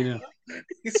 just so you know.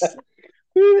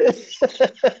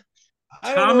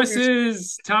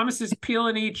 Thomas's peel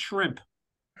and eat shrimp.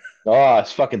 Oh,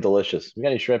 it's fucking delicious. We got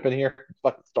any shrimp in here? I'm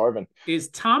fucking starving. Is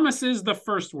Thomas's the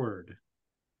first word?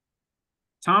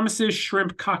 Thomas's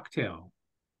shrimp cocktail.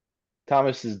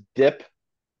 Thomas's dip.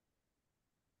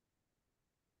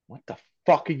 What the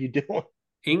fuck are you doing?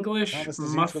 English Thomas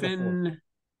does eat muffin.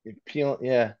 Peel,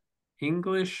 yeah.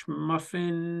 English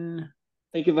muffin.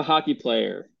 Think of a hockey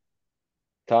player.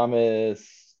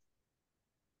 Thomas.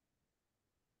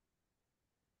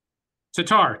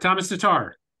 Tatar. Thomas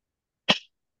Tatar.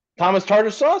 Thomas tartar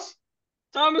sauce?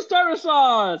 Thomas tartar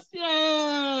sauce.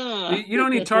 Yeah. You don't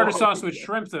need tartar sauce with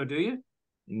shrimp, though, do you?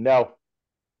 No.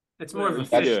 It's more of a That's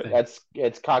fish it. thing.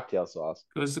 It's cocktail sauce.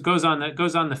 Goes on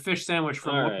the fish sandwich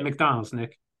from All right. McDonald's,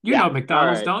 Nick. You Yeah. know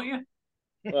McDonald's, All right. don't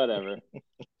you? Whatever.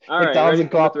 All right, McDonald's ready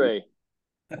and for coffee.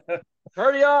 3.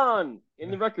 Party on in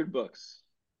the record books.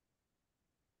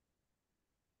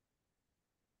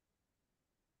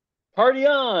 Party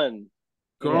on in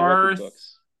the record Garth.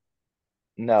 books.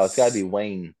 No, it's got to be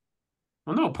Wayne.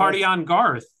 Well, no, party on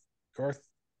Garth. Garth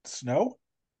Snow?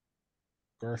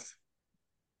 Garth.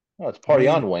 No, it's party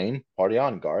Wayne. on Wayne. Party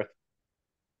on Garth.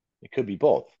 It could be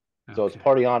both. So it's Okay.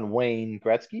 party on Wayne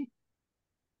Gretzky.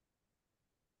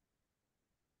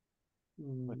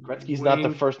 Gretzky's not the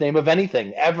Wayne first name of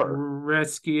anything ever.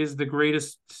 Gretzky is the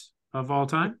greatest of all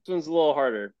time. This one's a little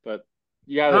harder, but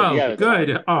you got it. Oh, you got it.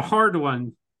 good. A hard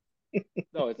one.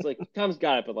 No, it's like Tom's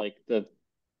got it, but like the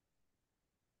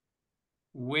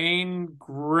Wayne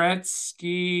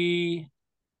Gretzky.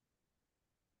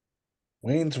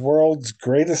 Wayne's World's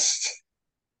greatest.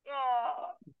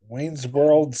 Wayne's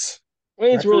World's.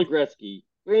 Wayne's record? World Gretzky.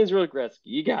 Wayne's World Gretzky.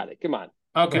 You got it. Come on.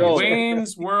 Okay, Bro.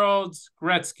 Wayne's World's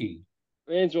Gretzky.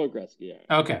 Wayne's World Gretzky.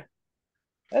 Yeah. Okay,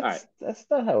 That's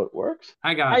not how it works.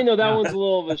 I got it. I know that No. one's a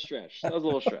little of a stretch. That was a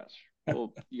little stretch.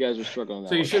 Well, you guys are struggling on that.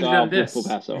 So you one. should have done this. We'll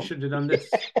pass You on. should have done this.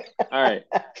 All right.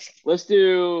 Let's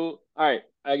do. All right.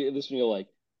 I get this one you'll like.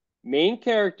 Main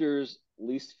character's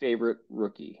least favorite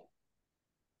rookie.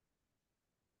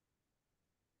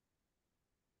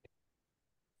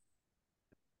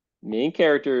 Main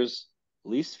character's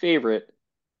least favorite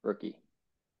rookie.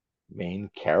 Main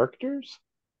characters?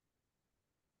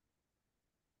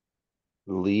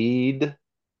 Lead.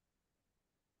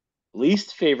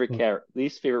 Least favorite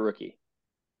least favorite rookie.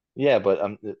 Yeah, but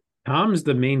Tom's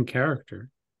the main character.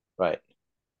 right.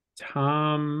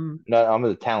 Tom. No, I'm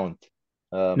the talent.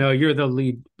 No, you're the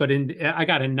lead. But I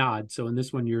got a nod. So in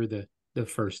this one, you're the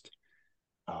first.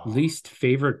 oh, Least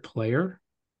favorite player.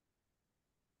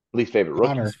 least favorite rookie.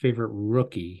 Connor. Least favorite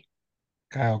rookie.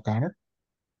 Kyle Connor.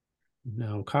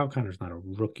 No, Kyle Connor's not a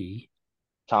rookie.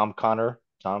 Tom Connor.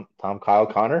 Tom Kyle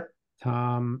Connor.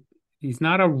 Tom, he's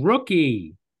not a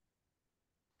rookie.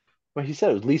 Well, he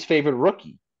said it was least favorite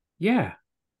rookie. Yeah.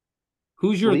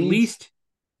 Who's your least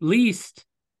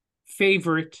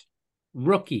favorite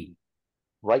rookie?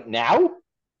 Right now?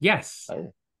 Yes.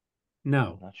 I'm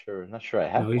No. not sure. Not sure I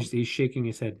have. No, one. he's shaking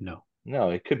his head. No. No,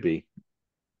 it could be.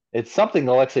 It's something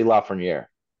Alexei Lafreniere.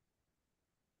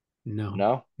 No.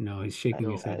 No? No, he's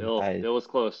shaking his head. Bill was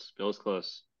close. Bill was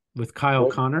close. With Kyle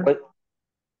Connor?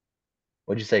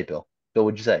 What'd you say, Bill? Bill,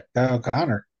 what'd you say? Kyle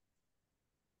Connor.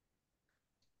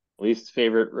 Least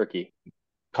favorite rookie.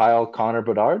 Kyle Connor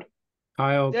Bedard?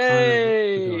 Kyle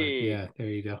Yay! Connor. Yeah, there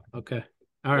you go. Okay.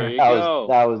 All There right. you That go.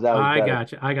 was I better.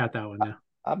 got you. I got that one now.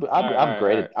 I'm right,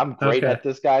 great. all right. I'm great Okay. at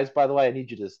this, guys. By the way, I need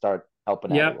you to start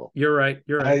helping out a Yep, little. you're right.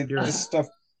 You're right. You're This right. stuff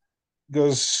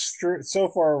goes straight so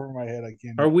far over my head. I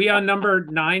can't. Are we on number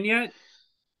 9 yet?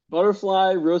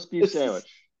 Butterfly roast beef This is- sandwich.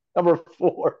 Number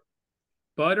 4.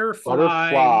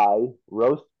 Butterfly.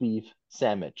 roast beef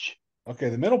sandwich. Okay,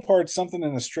 the middle part's something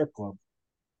in a strip club.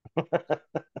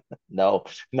 No,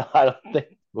 I don't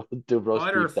think we'll do roast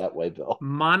Butter- beef that way, Bill.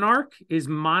 Monarch? Is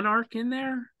Monarch in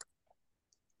there?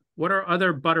 What are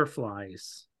other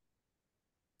butterflies?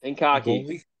 And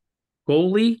cocky.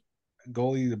 Goalie?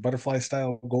 Goalie, the butterfly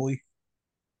style goalie.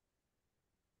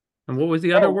 And what was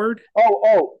the other word?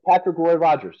 Patrick Roy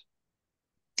Rogers.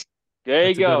 There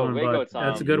you That's a good go. one, There you go, bud. Tom.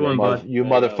 That's a good You one, mother- bud. You There you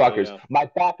go, there you motherfuckers. go. My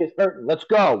back is hurting. Let's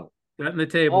go. That in the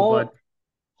table, Hall, bud.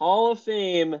 Hall of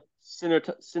Fame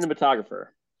cinematographer.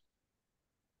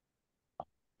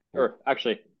 Or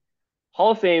actually,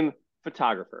 Hall of Fame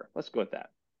photographer. Let's go with that.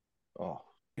 Oh,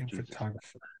 Jesus.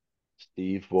 Photographer.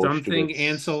 Steve Something Wojtowicz.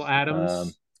 Ansel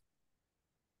Adams.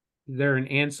 Is there an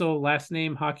Ansel last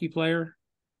name hockey player?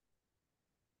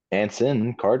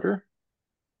 Anson Carter.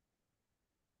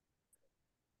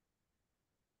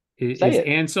 Say Is it.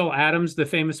 Ansel Adams the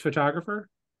famous photographer?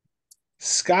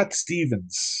 Scott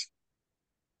Stevens.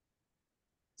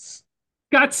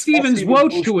 Scott Stevens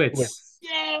Wojtowicz.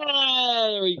 Yeah,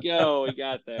 there we go. We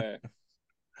got there.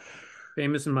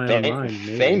 Famous in my own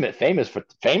mind. Famous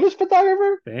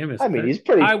photographer. Famous. I mean, he's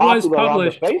pretty popular on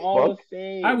the Hall Facebook. of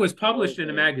Fame. I was published in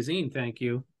a magazine. Thank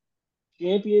you.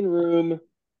 Champion room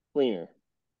cleaner.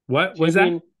 What was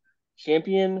that?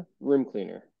 Champion room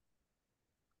cleaner.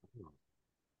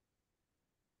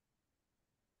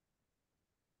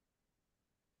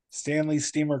 Stanley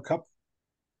Steamer Cup.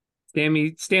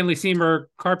 Stanley Steamer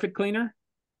carpet cleaner.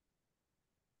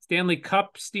 Stanley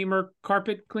Cup steamer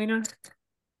carpet cleaner.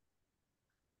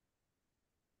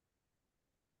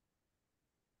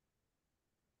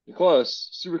 You're close.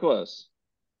 Super close.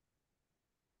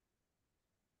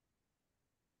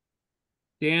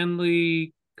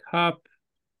 Stanley Cup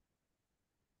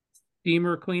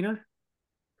steamer cleaner.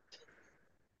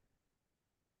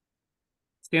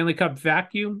 Stanley Cup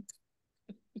vacuum.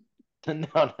 No,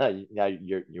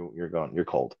 you're going. You're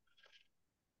cold.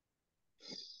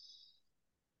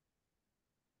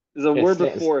 There's a word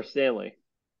before Stanley.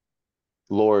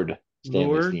 Lord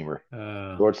Stanley Steamer.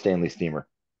 Lord Stanley Steamer.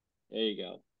 There you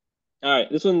go. All right,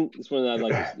 this one I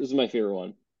like. This is my favorite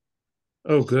one.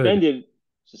 Oh, good.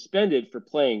 Suspended for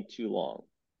playing too long.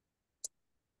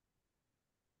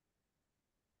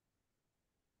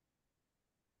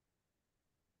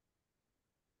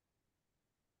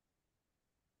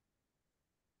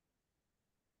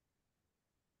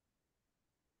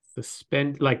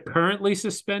 Currently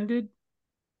suspended.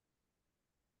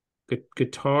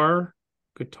 Guitar.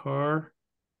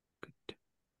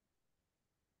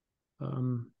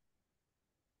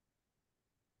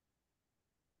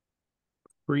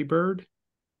 Freebird.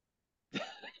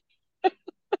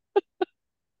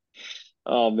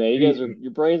 Oh man,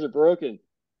 your brains are broken.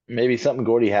 Maybe something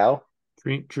Gordie Howe.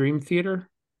 Dream Theater.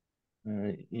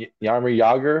 Yarmer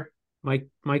Yager. Mike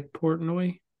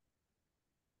Portnoy.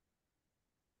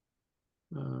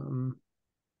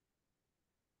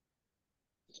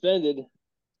 Suspended.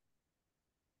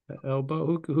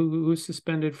 Elbow. Who's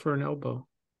suspended for an elbow?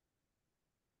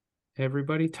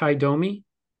 Everybody. Ty Domi.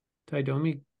 Ty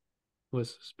Domi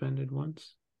was suspended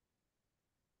once.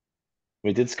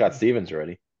 We did Scott Stevens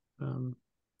already.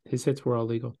 His hits were all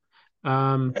legal.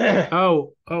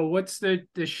 What's the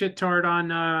shit tart on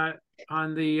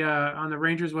the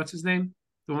Rangers? What's his name?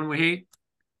 The one we hate?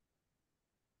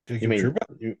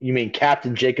 You mean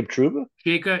Captain Jacob Trouba?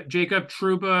 Jacob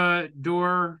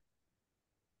Troubadour,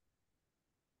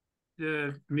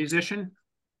 the musician?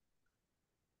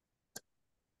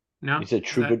 No? You said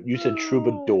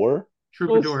Troubadour?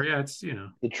 Troubadour, yeah, it's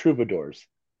the Troubadours.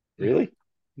 Really?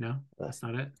 No, that's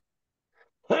not it.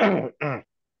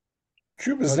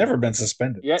 Trouba's never been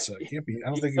suspended, so it can't be. I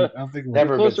don't think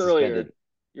never been suspended.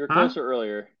 You were closer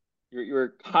earlier. You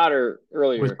were hotter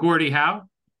earlier. With Gordie Howe?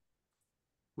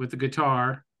 With the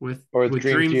guitar, with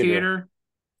Dream Theater,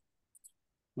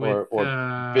 or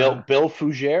Bill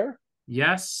Fougere.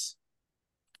 Yes.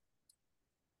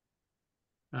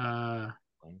 Too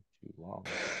long.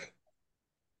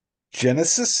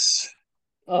 Genesis.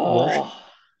 Oh.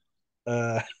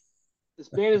 This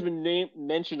band has been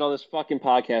mentioned on this fucking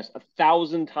podcast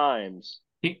 1,000 times.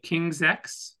 King's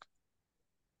X.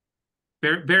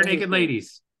 Bare Naked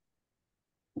Ladies.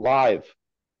 Live.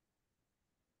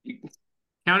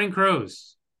 Counting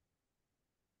Crows.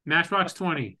 Matchbox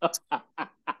 20.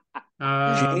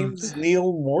 James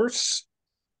Neil Morse.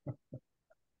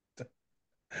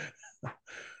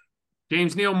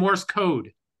 James Neil Morse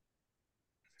Code.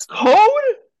 Code?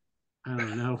 I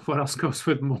don't know. What else goes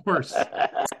with Morse?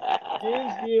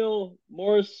 James Neil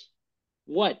Morse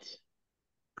what?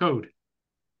 Code.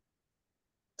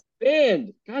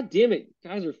 Band. God damn it.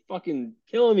 Guys are fucking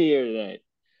killing me here tonight.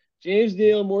 James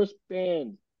Neil Morse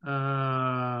Band. Yeah.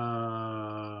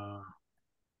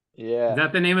 Is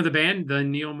that the name of the band? The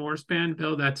Neil Morse Band,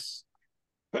 Bill? That's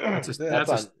a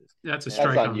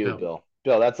strike on you, Bill.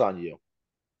 Bill, that's on you.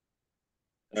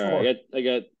 All right, I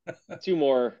got two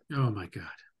more. Oh my God.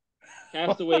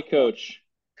 Castaway Coach.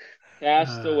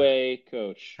 Castaway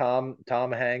Coach. Tom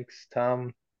Hanks.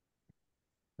 No,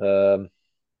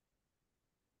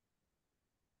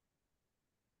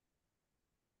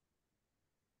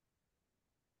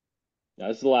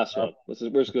 this is the last one.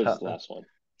 Where's goes the last one?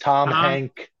 Tom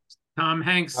Hanks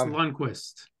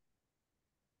Lundquist.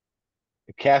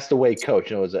 Castaway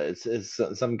coach. It's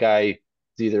some guy.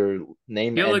 It's either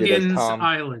name ended as Gilligan's Tom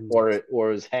Island.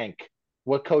 or is Hank.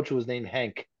 What coach was named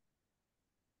Hank?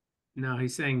 No,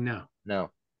 he's saying no.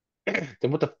 No.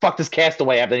 Then what the fuck does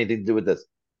Castaway have anything to do with this?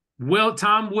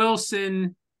 Tom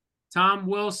Wilson. Tom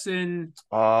Wilson.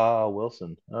 Oh,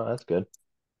 Wilson. Oh, that's good.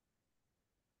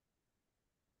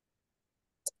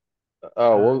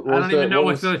 Oh, I don't even know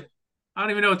what the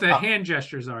Uh, hand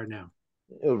gestures are now.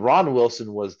 Ron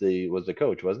Wilson was the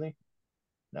coach, wasn't he?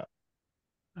 No.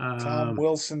 Tom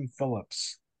Wilson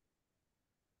Phillips.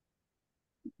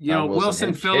 Tom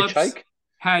Wilson Phillips Hitchhike?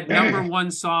 had number one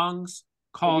songs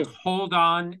called "Hold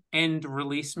On" and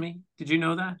 "Release Me." Did you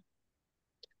know that?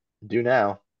 Do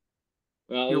now.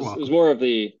 Well, it was more of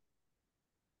the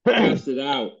cast it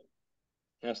out.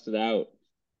 Cast it out.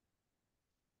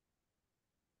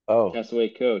 Oh. Castaway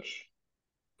coach.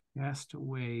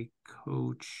 Castaway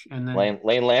coach. And then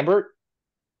Lane Lambert?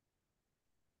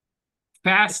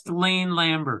 Fast Lane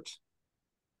Lambert.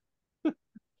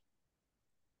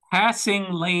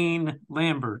 Passing Lane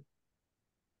Lambert.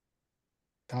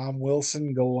 Tom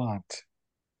Wilson Gallant.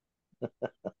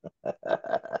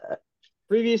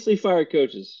 Previously fired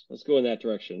coaches. Let's go in that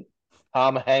direction.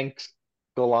 Tom Hanks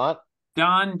Gallant.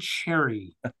 Don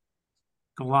Cherry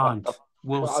Gallant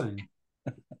Wilson.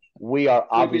 We are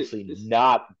obviously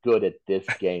not good at this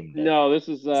game. No, this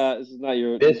is not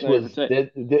your.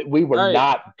 We were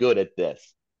not good at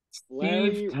this.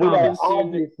 We are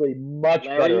obviously much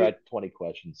better at 20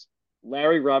 questions.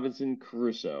 Larry Robinson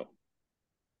Crusoe,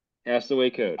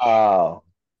 Castaway coach. Oh,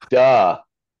 duh.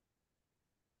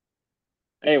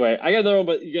 Anyway, I got another one,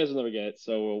 but you guys will never get it,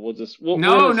 so we'll just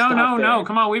No.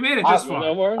 Come on, we made it this far.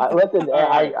 No more. Listen,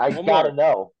 I gotta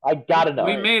know. I gotta know.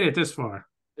 We made it this far.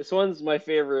 This one's my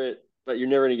favorite, but you're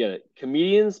never gonna get it.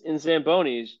 Comedians in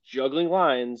Zambonis juggling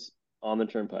lines on the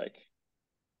turnpike.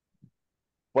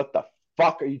 What the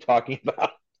fuck are you talking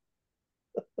about?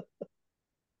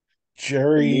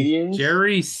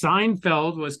 Jerry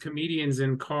Seinfeld was Comedians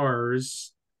in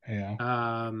Cars.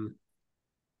 Yeah.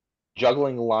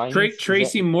 Juggling lines.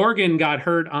 Tracy Morgan got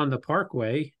hurt on the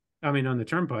Parkway. I mean, on the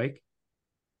Turnpike.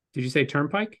 Did you say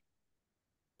Turnpike?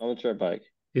 On the Turnpike.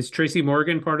 Is Tracy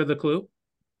Morgan part of the clue?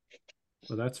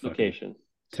 Well, that's location.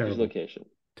 Terrible location.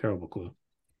 Terrible clue.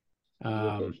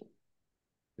 Did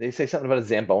they say something about a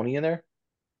Zamboni in there?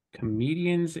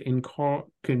 Comedians in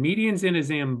a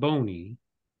Zamboni.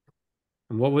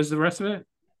 And what was the rest of it?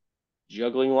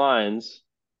 Juggling lines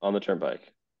on the Turnpike.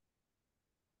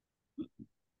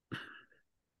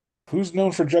 Who's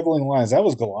known for juggling lines? That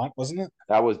was Gallant, wasn't it?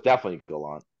 That was definitely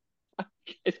Gallant.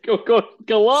 It's go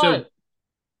Gallant.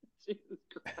 So, Jesus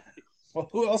Christ. Well,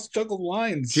 who else juggled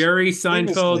lines? Jerry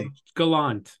Seinfeld famously?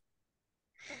 Gallant.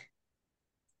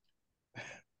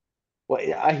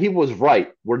 Well, he was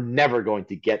right. We're never going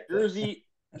to get this.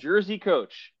 Jersey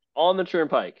coach on the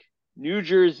Turnpike, New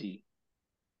Jersey.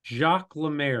 Jacques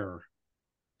Lemaire.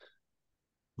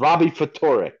 Robbie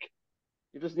Fatorik.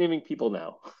 You're just naming people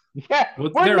now. Yeah,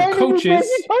 well, they're coaches.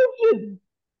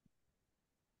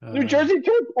 New Jersey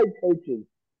Turnpike coaches.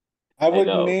 I would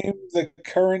name the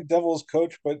current Devils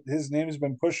coach, but his name has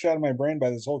been pushed out of my brain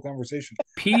by this whole conversation.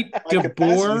 Pete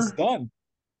DeBoer. Done.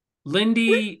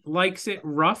 Lindy likes it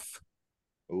rough.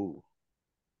 Ooh.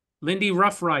 Lindy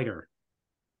Rough Rider.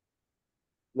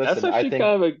 That's actually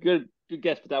kind of a good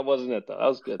guess, but that wasn't it, though. That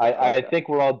was good. I think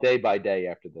we're all day by day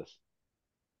after this.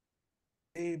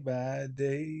 Day by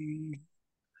day.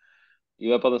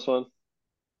 You up on this one?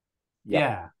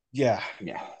 Yeah.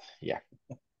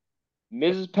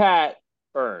 Mrs. Pat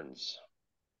Burns.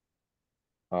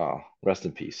 Oh, rest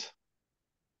in peace.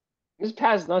 Mrs.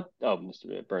 Pat's not. Oh,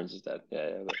 Mr. Burns is dead.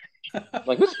 Yeah.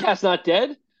 Like, Mrs. Pat's not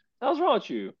dead. What's wrong with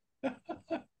you?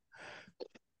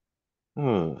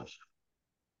 All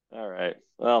right.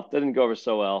 Well, didn't go over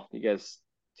so well. You guys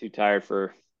too tired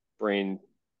for brain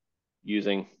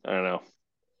using? I don't know.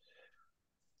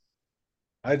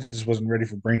 I just wasn't ready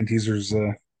for brain teasers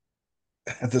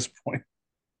at this point.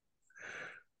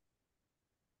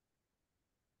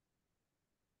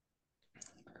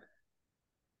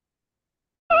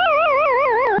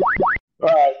 All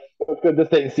right, let's go to this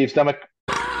thing, Steve's stomach.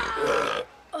 Oh,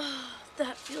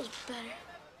 that feels better.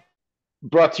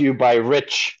 Brought to you by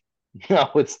Rich. No,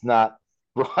 it's not.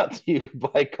 Brought to you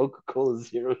by Coca-Cola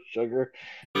Zero Sugar.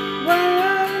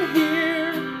 Round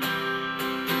here,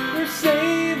 we're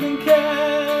saving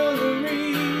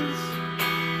calories.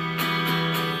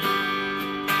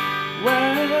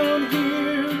 Round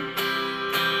here,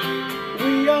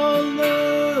 we all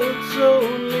look so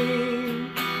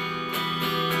lean.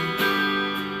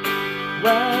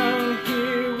 Round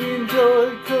here, we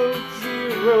enjoy Coke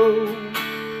Zero,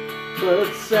 but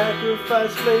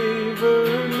sacrifice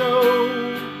flavor, no.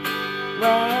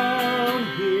 Round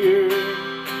here,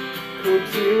 Coke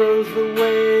Zero's the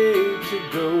way to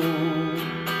go.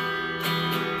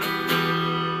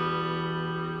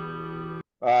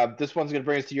 This one's going to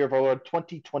bring us to year of our Lord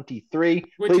 2023.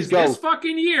 Which Please is go. this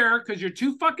fucking year, because you're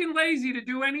too fucking lazy to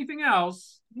do anything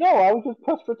else. No, I was just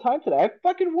pressed for time today. I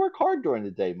fucking work hard during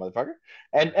the day, motherfucker.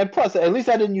 And plus, at least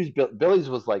I didn't use Billy's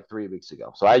was like 3 weeks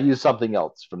ago, so I used something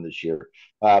else from this year.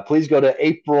 Please go to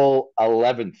April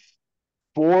 11th,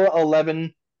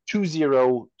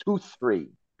 4/11/2023.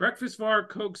 Breakfast bar,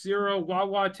 Coke Zero,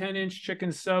 Wawa 10-inch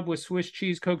chicken sub with Swiss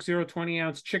cheese, Coke Zero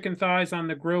 20-ounce, chicken thighs on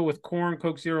the grill with corn,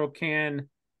 Coke Zero can,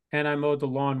 and I mowed the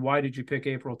lawn. Why did you pick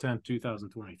April 10th,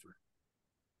 2023?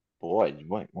 Boy,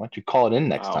 why don't you call it in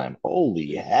next Wow. time?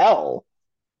 Holy hell.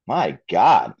 My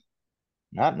God.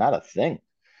 Not a thing.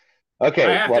 Okay.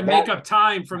 I have to make up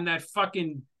time from that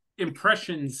fucking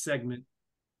impressions segment.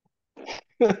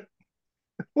 Well,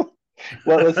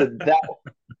 listen,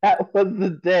 that was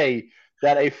the day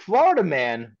that a Florida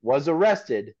man was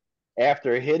arrested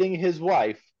after hitting his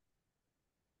wife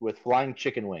with flying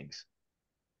chicken wings.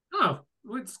 Oh,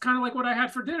 it's kind of like what I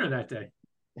had for dinner that day.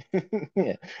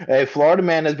 Yeah. A Florida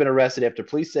man has been arrested after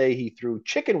police say he threw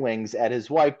chicken wings at his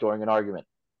wife during an argument.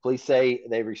 Police say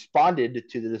they responded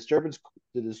to the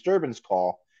disturbance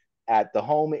call at the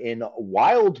home in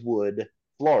Wildwood,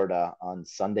 Florida on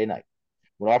Sunday night.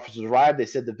 When officers arrived, they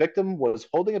said the victim was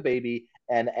holding a baby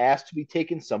and asked to be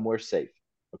taken somewhere safe.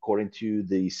 According to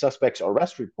the suspect's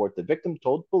arrest report, the victim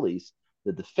told police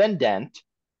the defendant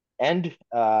and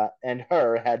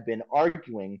her had been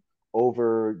arguing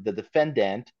over the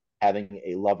defendant having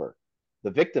a lover. The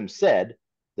victim said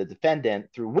the defendant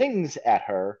threw wings at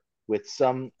her, with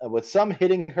some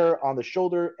hitting her on the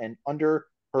shoulder and under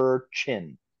her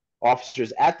chin.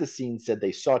 Officers at the scene said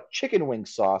they saw chicken wing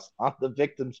sauce on the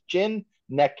victim's chin,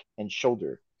 neck, and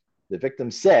shoulder. The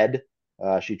victim said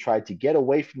she tried to get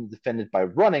away from the defendant by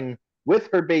running with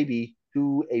her baby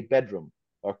to a bedroom.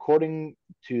 According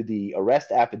to the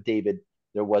arrest affidavit,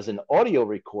 there was an audio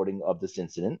recording of this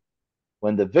incident.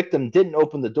 When the victim didn't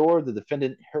open the door, the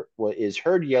defendant is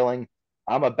heard yelling,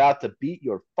 "I'm about to beat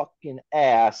your fucking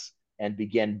ass," and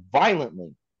began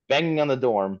violently banging on the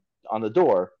door,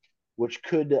 which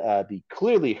could be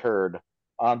clearly heard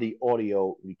on the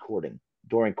audio recording.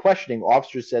 During questioning,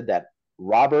 officers said that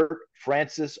Robert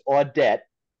Francis Audette,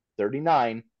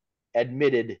 39,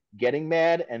 admitted getting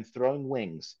mad and throwing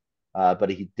wings, but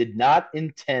he did not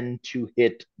intend to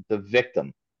hit the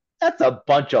victim. That's a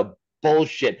bunch of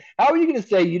bullshit. How are you going to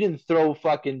say you didn't throw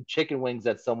fucking chicken wings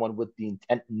at someone with the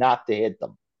intent not to hit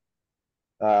them?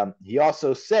 He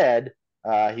also said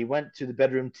he went to the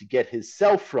bedroom to get his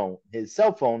cell phone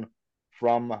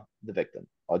from the victim.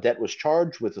 Audette was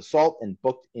charged with assault and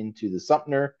booked into the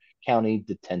Sumter County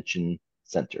Detention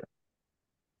Center.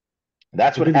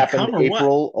 That's what happened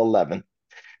April 11th.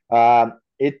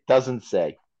 It doesn't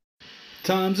say.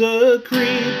 Tom's a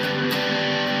creep.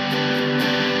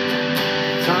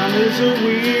 Tom is a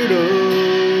weirdo.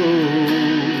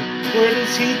 Where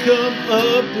does he come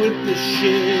up with the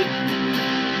shit?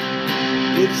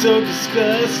 It's so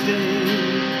disgusting.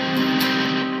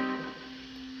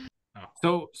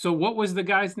 So what was the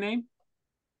guy's name?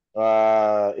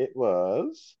 It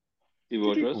was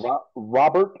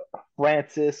Robert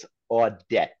Francis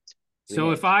Audette.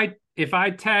 So if I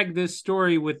tag this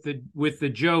story with the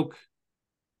joke,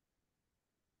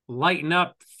 "Lighten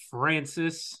up,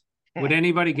 Francis," would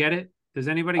anybody get it? Does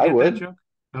anybody get that joke?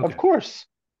 Okay. Of course.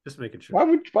 Just making sure. Why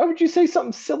would you say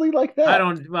something silly like that? I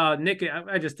don't. Well, Nick,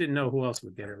 I just didn't know who else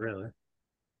would get it. Really.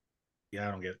 Yeah,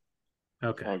 I don't get it.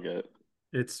 Okay. I'll get it.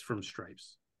 It's from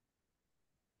Stripes.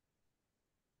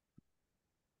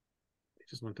 They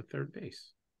just went to third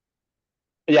base.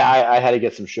 Yeah, I had to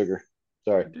get some sugar.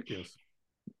 Sorry. Ridiculous.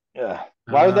 Yeah.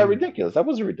 Why was that ridiculous? That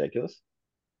wasn't ridiculous.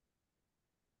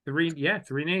 Three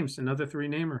names. Another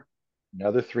three-namer.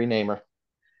 Another three-namer.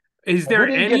 Is there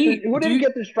any? Who didn't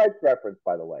get the Stripes reference,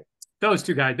 by the way? Those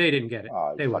two guys, they didn't get it.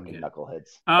 Oh, they fucking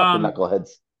knuckleheads. Fucking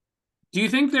knuckleheads. Do you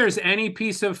think there's any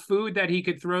piece of food that he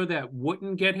could throw that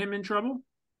wouldn't get him in trouble?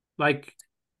 Like,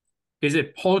 is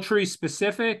it poultry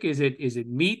specific? Is it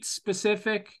meat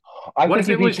specific? What if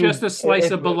it was just a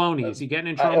slice of bologna? Is he getting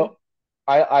in trouble?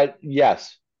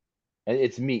 Yes.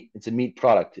 It's meat. It's a meat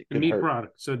product. It could meat hurt.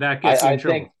 product. So that gets you in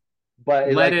trouble.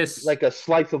 But lettuce, like a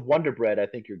slice of Wonder Bread, I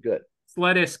think you're good.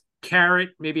 Lettuce, carrot,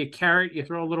 maybe a carrot. You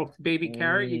throw a little baby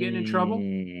carrot, you're getting in trouble.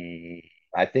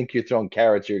 I think you're throwing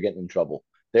carrots, you're getting in trouble.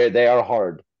 They are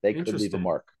hard. They could leave a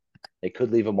mark.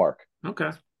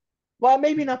 Okay. Well,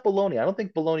 maybe not bologna. I don't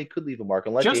think bologna could leave a mark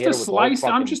unless you Just hit a her with the whole slice.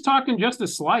 I'm fucking. just talking just a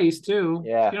slice too.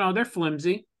 Yeah. You know, they're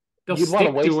flimsy. They'll You'd want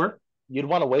to stick to waste. her. You'd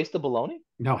want to waste the bologna?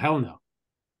 No, hell no.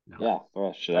 No. Yeah, throw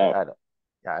that shit I out. don't.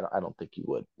 Yeah, I don't think you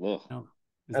would. Ugh. No.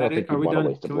 Is I don't that think it? Are you'd we want to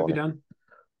done? waste the Can we be bologna.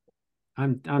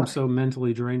 done? I'm so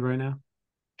mentally drained right now.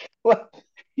 What?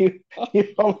 You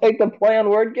don't like the play on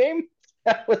word game?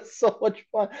 That was so much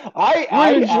fun.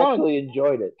 I even drunk. actually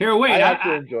enjoyed it. Here, wait. I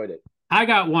actually enjoyed it. I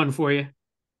got one for you.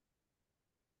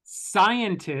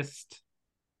 Scientist,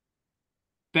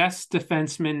 best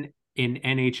defenseman in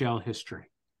NHL history.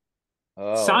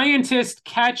 Oh. Scientist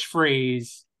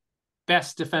catchphrase,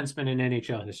 best defenseman in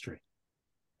NHL history.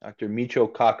 Dr.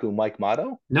 Micho Kaku Mike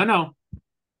Motto? No.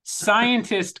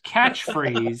 Scientist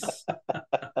catchphrase.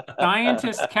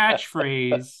 Scientist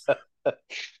catchphrase.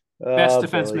 Best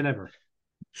defenseman ever.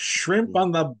 Shrimp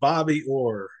on the Bobby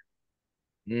Orr.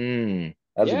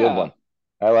 That's a good one.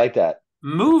 I like that.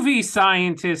 Movie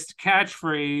scientist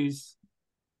catchphrase.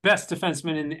 Best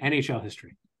defenseman in NHL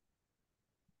history.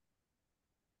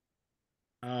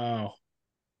 Oh.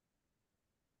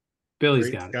 Billy's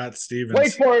Great got it. Scott Stevens.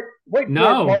 Wait for it. Wait for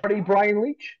it, Marty Brian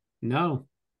Leach. No.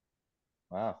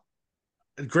 Wow.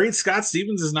 Great Scott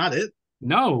Stevens is not it.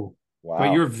 No. Wow.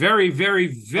 But you're very, very,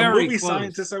 very movie close.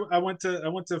 scientist. I went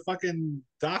to fucking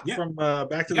Doc from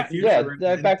Back to the Future.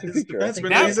 Yeah, Back to the Future. He's a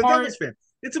Devils fan.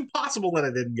 It's impossible that I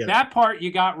didn't get that part.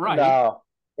 You got right. No,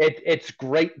 it's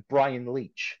great Brian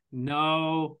Leach.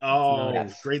 No. Oh,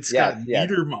 Yes. Great Scott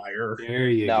Yes. Niedermeyer. There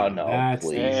you go. No, That's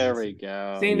please. There we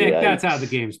go. See, Nick, Yikes. that's how the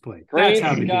game's played. Great That's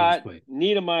how the game's played.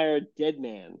 Niedermeyer, dead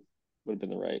man would have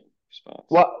been the right response.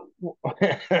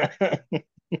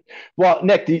 Well,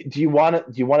 Nick, do you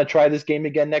want to try this game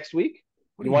again next week?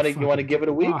 You want to give it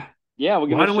a week? Yeah, we'll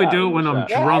give Why it a don't we shot. do it when I'm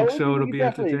drunk we so it'll can be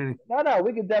definitely- entertaining? No,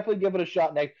 we can definitely give it a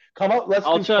shot next. Come on, let's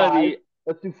do try to five. be-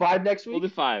 Let's do 5 next week. We'll do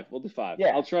 5. We'll do 5. Yeah,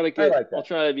 I'll try to I like that. I'll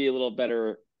try to be a little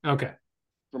better Okay.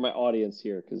 for my audience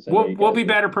here because We'll be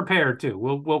better prepared too.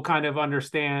 We'll kind of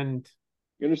understand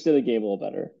You understand the game a little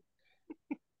better.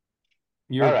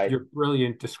 your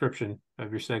brilliant description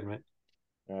of your segment.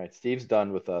 All right, Steve's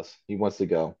done with us. He wants to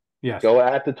go. Yes. Go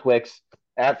at the Twix,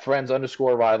 at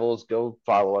friends_rivals. Go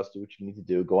follow us. Do what you need to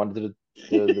do. Go onto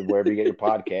the wherever you get your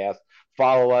podcast.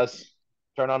 Follow us.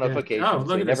 Turn on notifications. Oh, look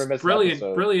so you at never this miss an brilliant,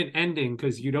 episode. brilliant ending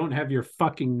because you don't have your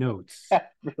fucking notes.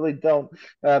 Really don't.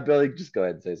 Billy, just go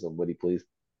ahead and say somebody, please.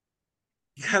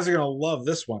 You guys are gonna love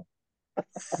this one.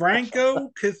 Franco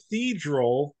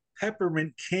Cathedral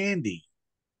peppermint candy.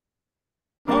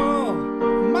 Oh,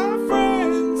 my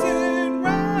friends and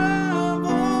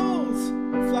rivals.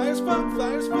 Flyers fuck,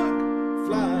 flyers fuck,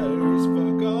 flyers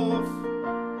fuck off.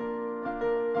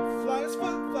 Flyers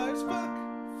fuck, flyers fuck,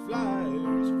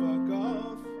 flyers fuck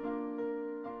off.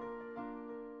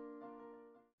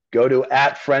 Go to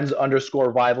at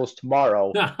friends_rivals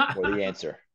tomorrow for the answer.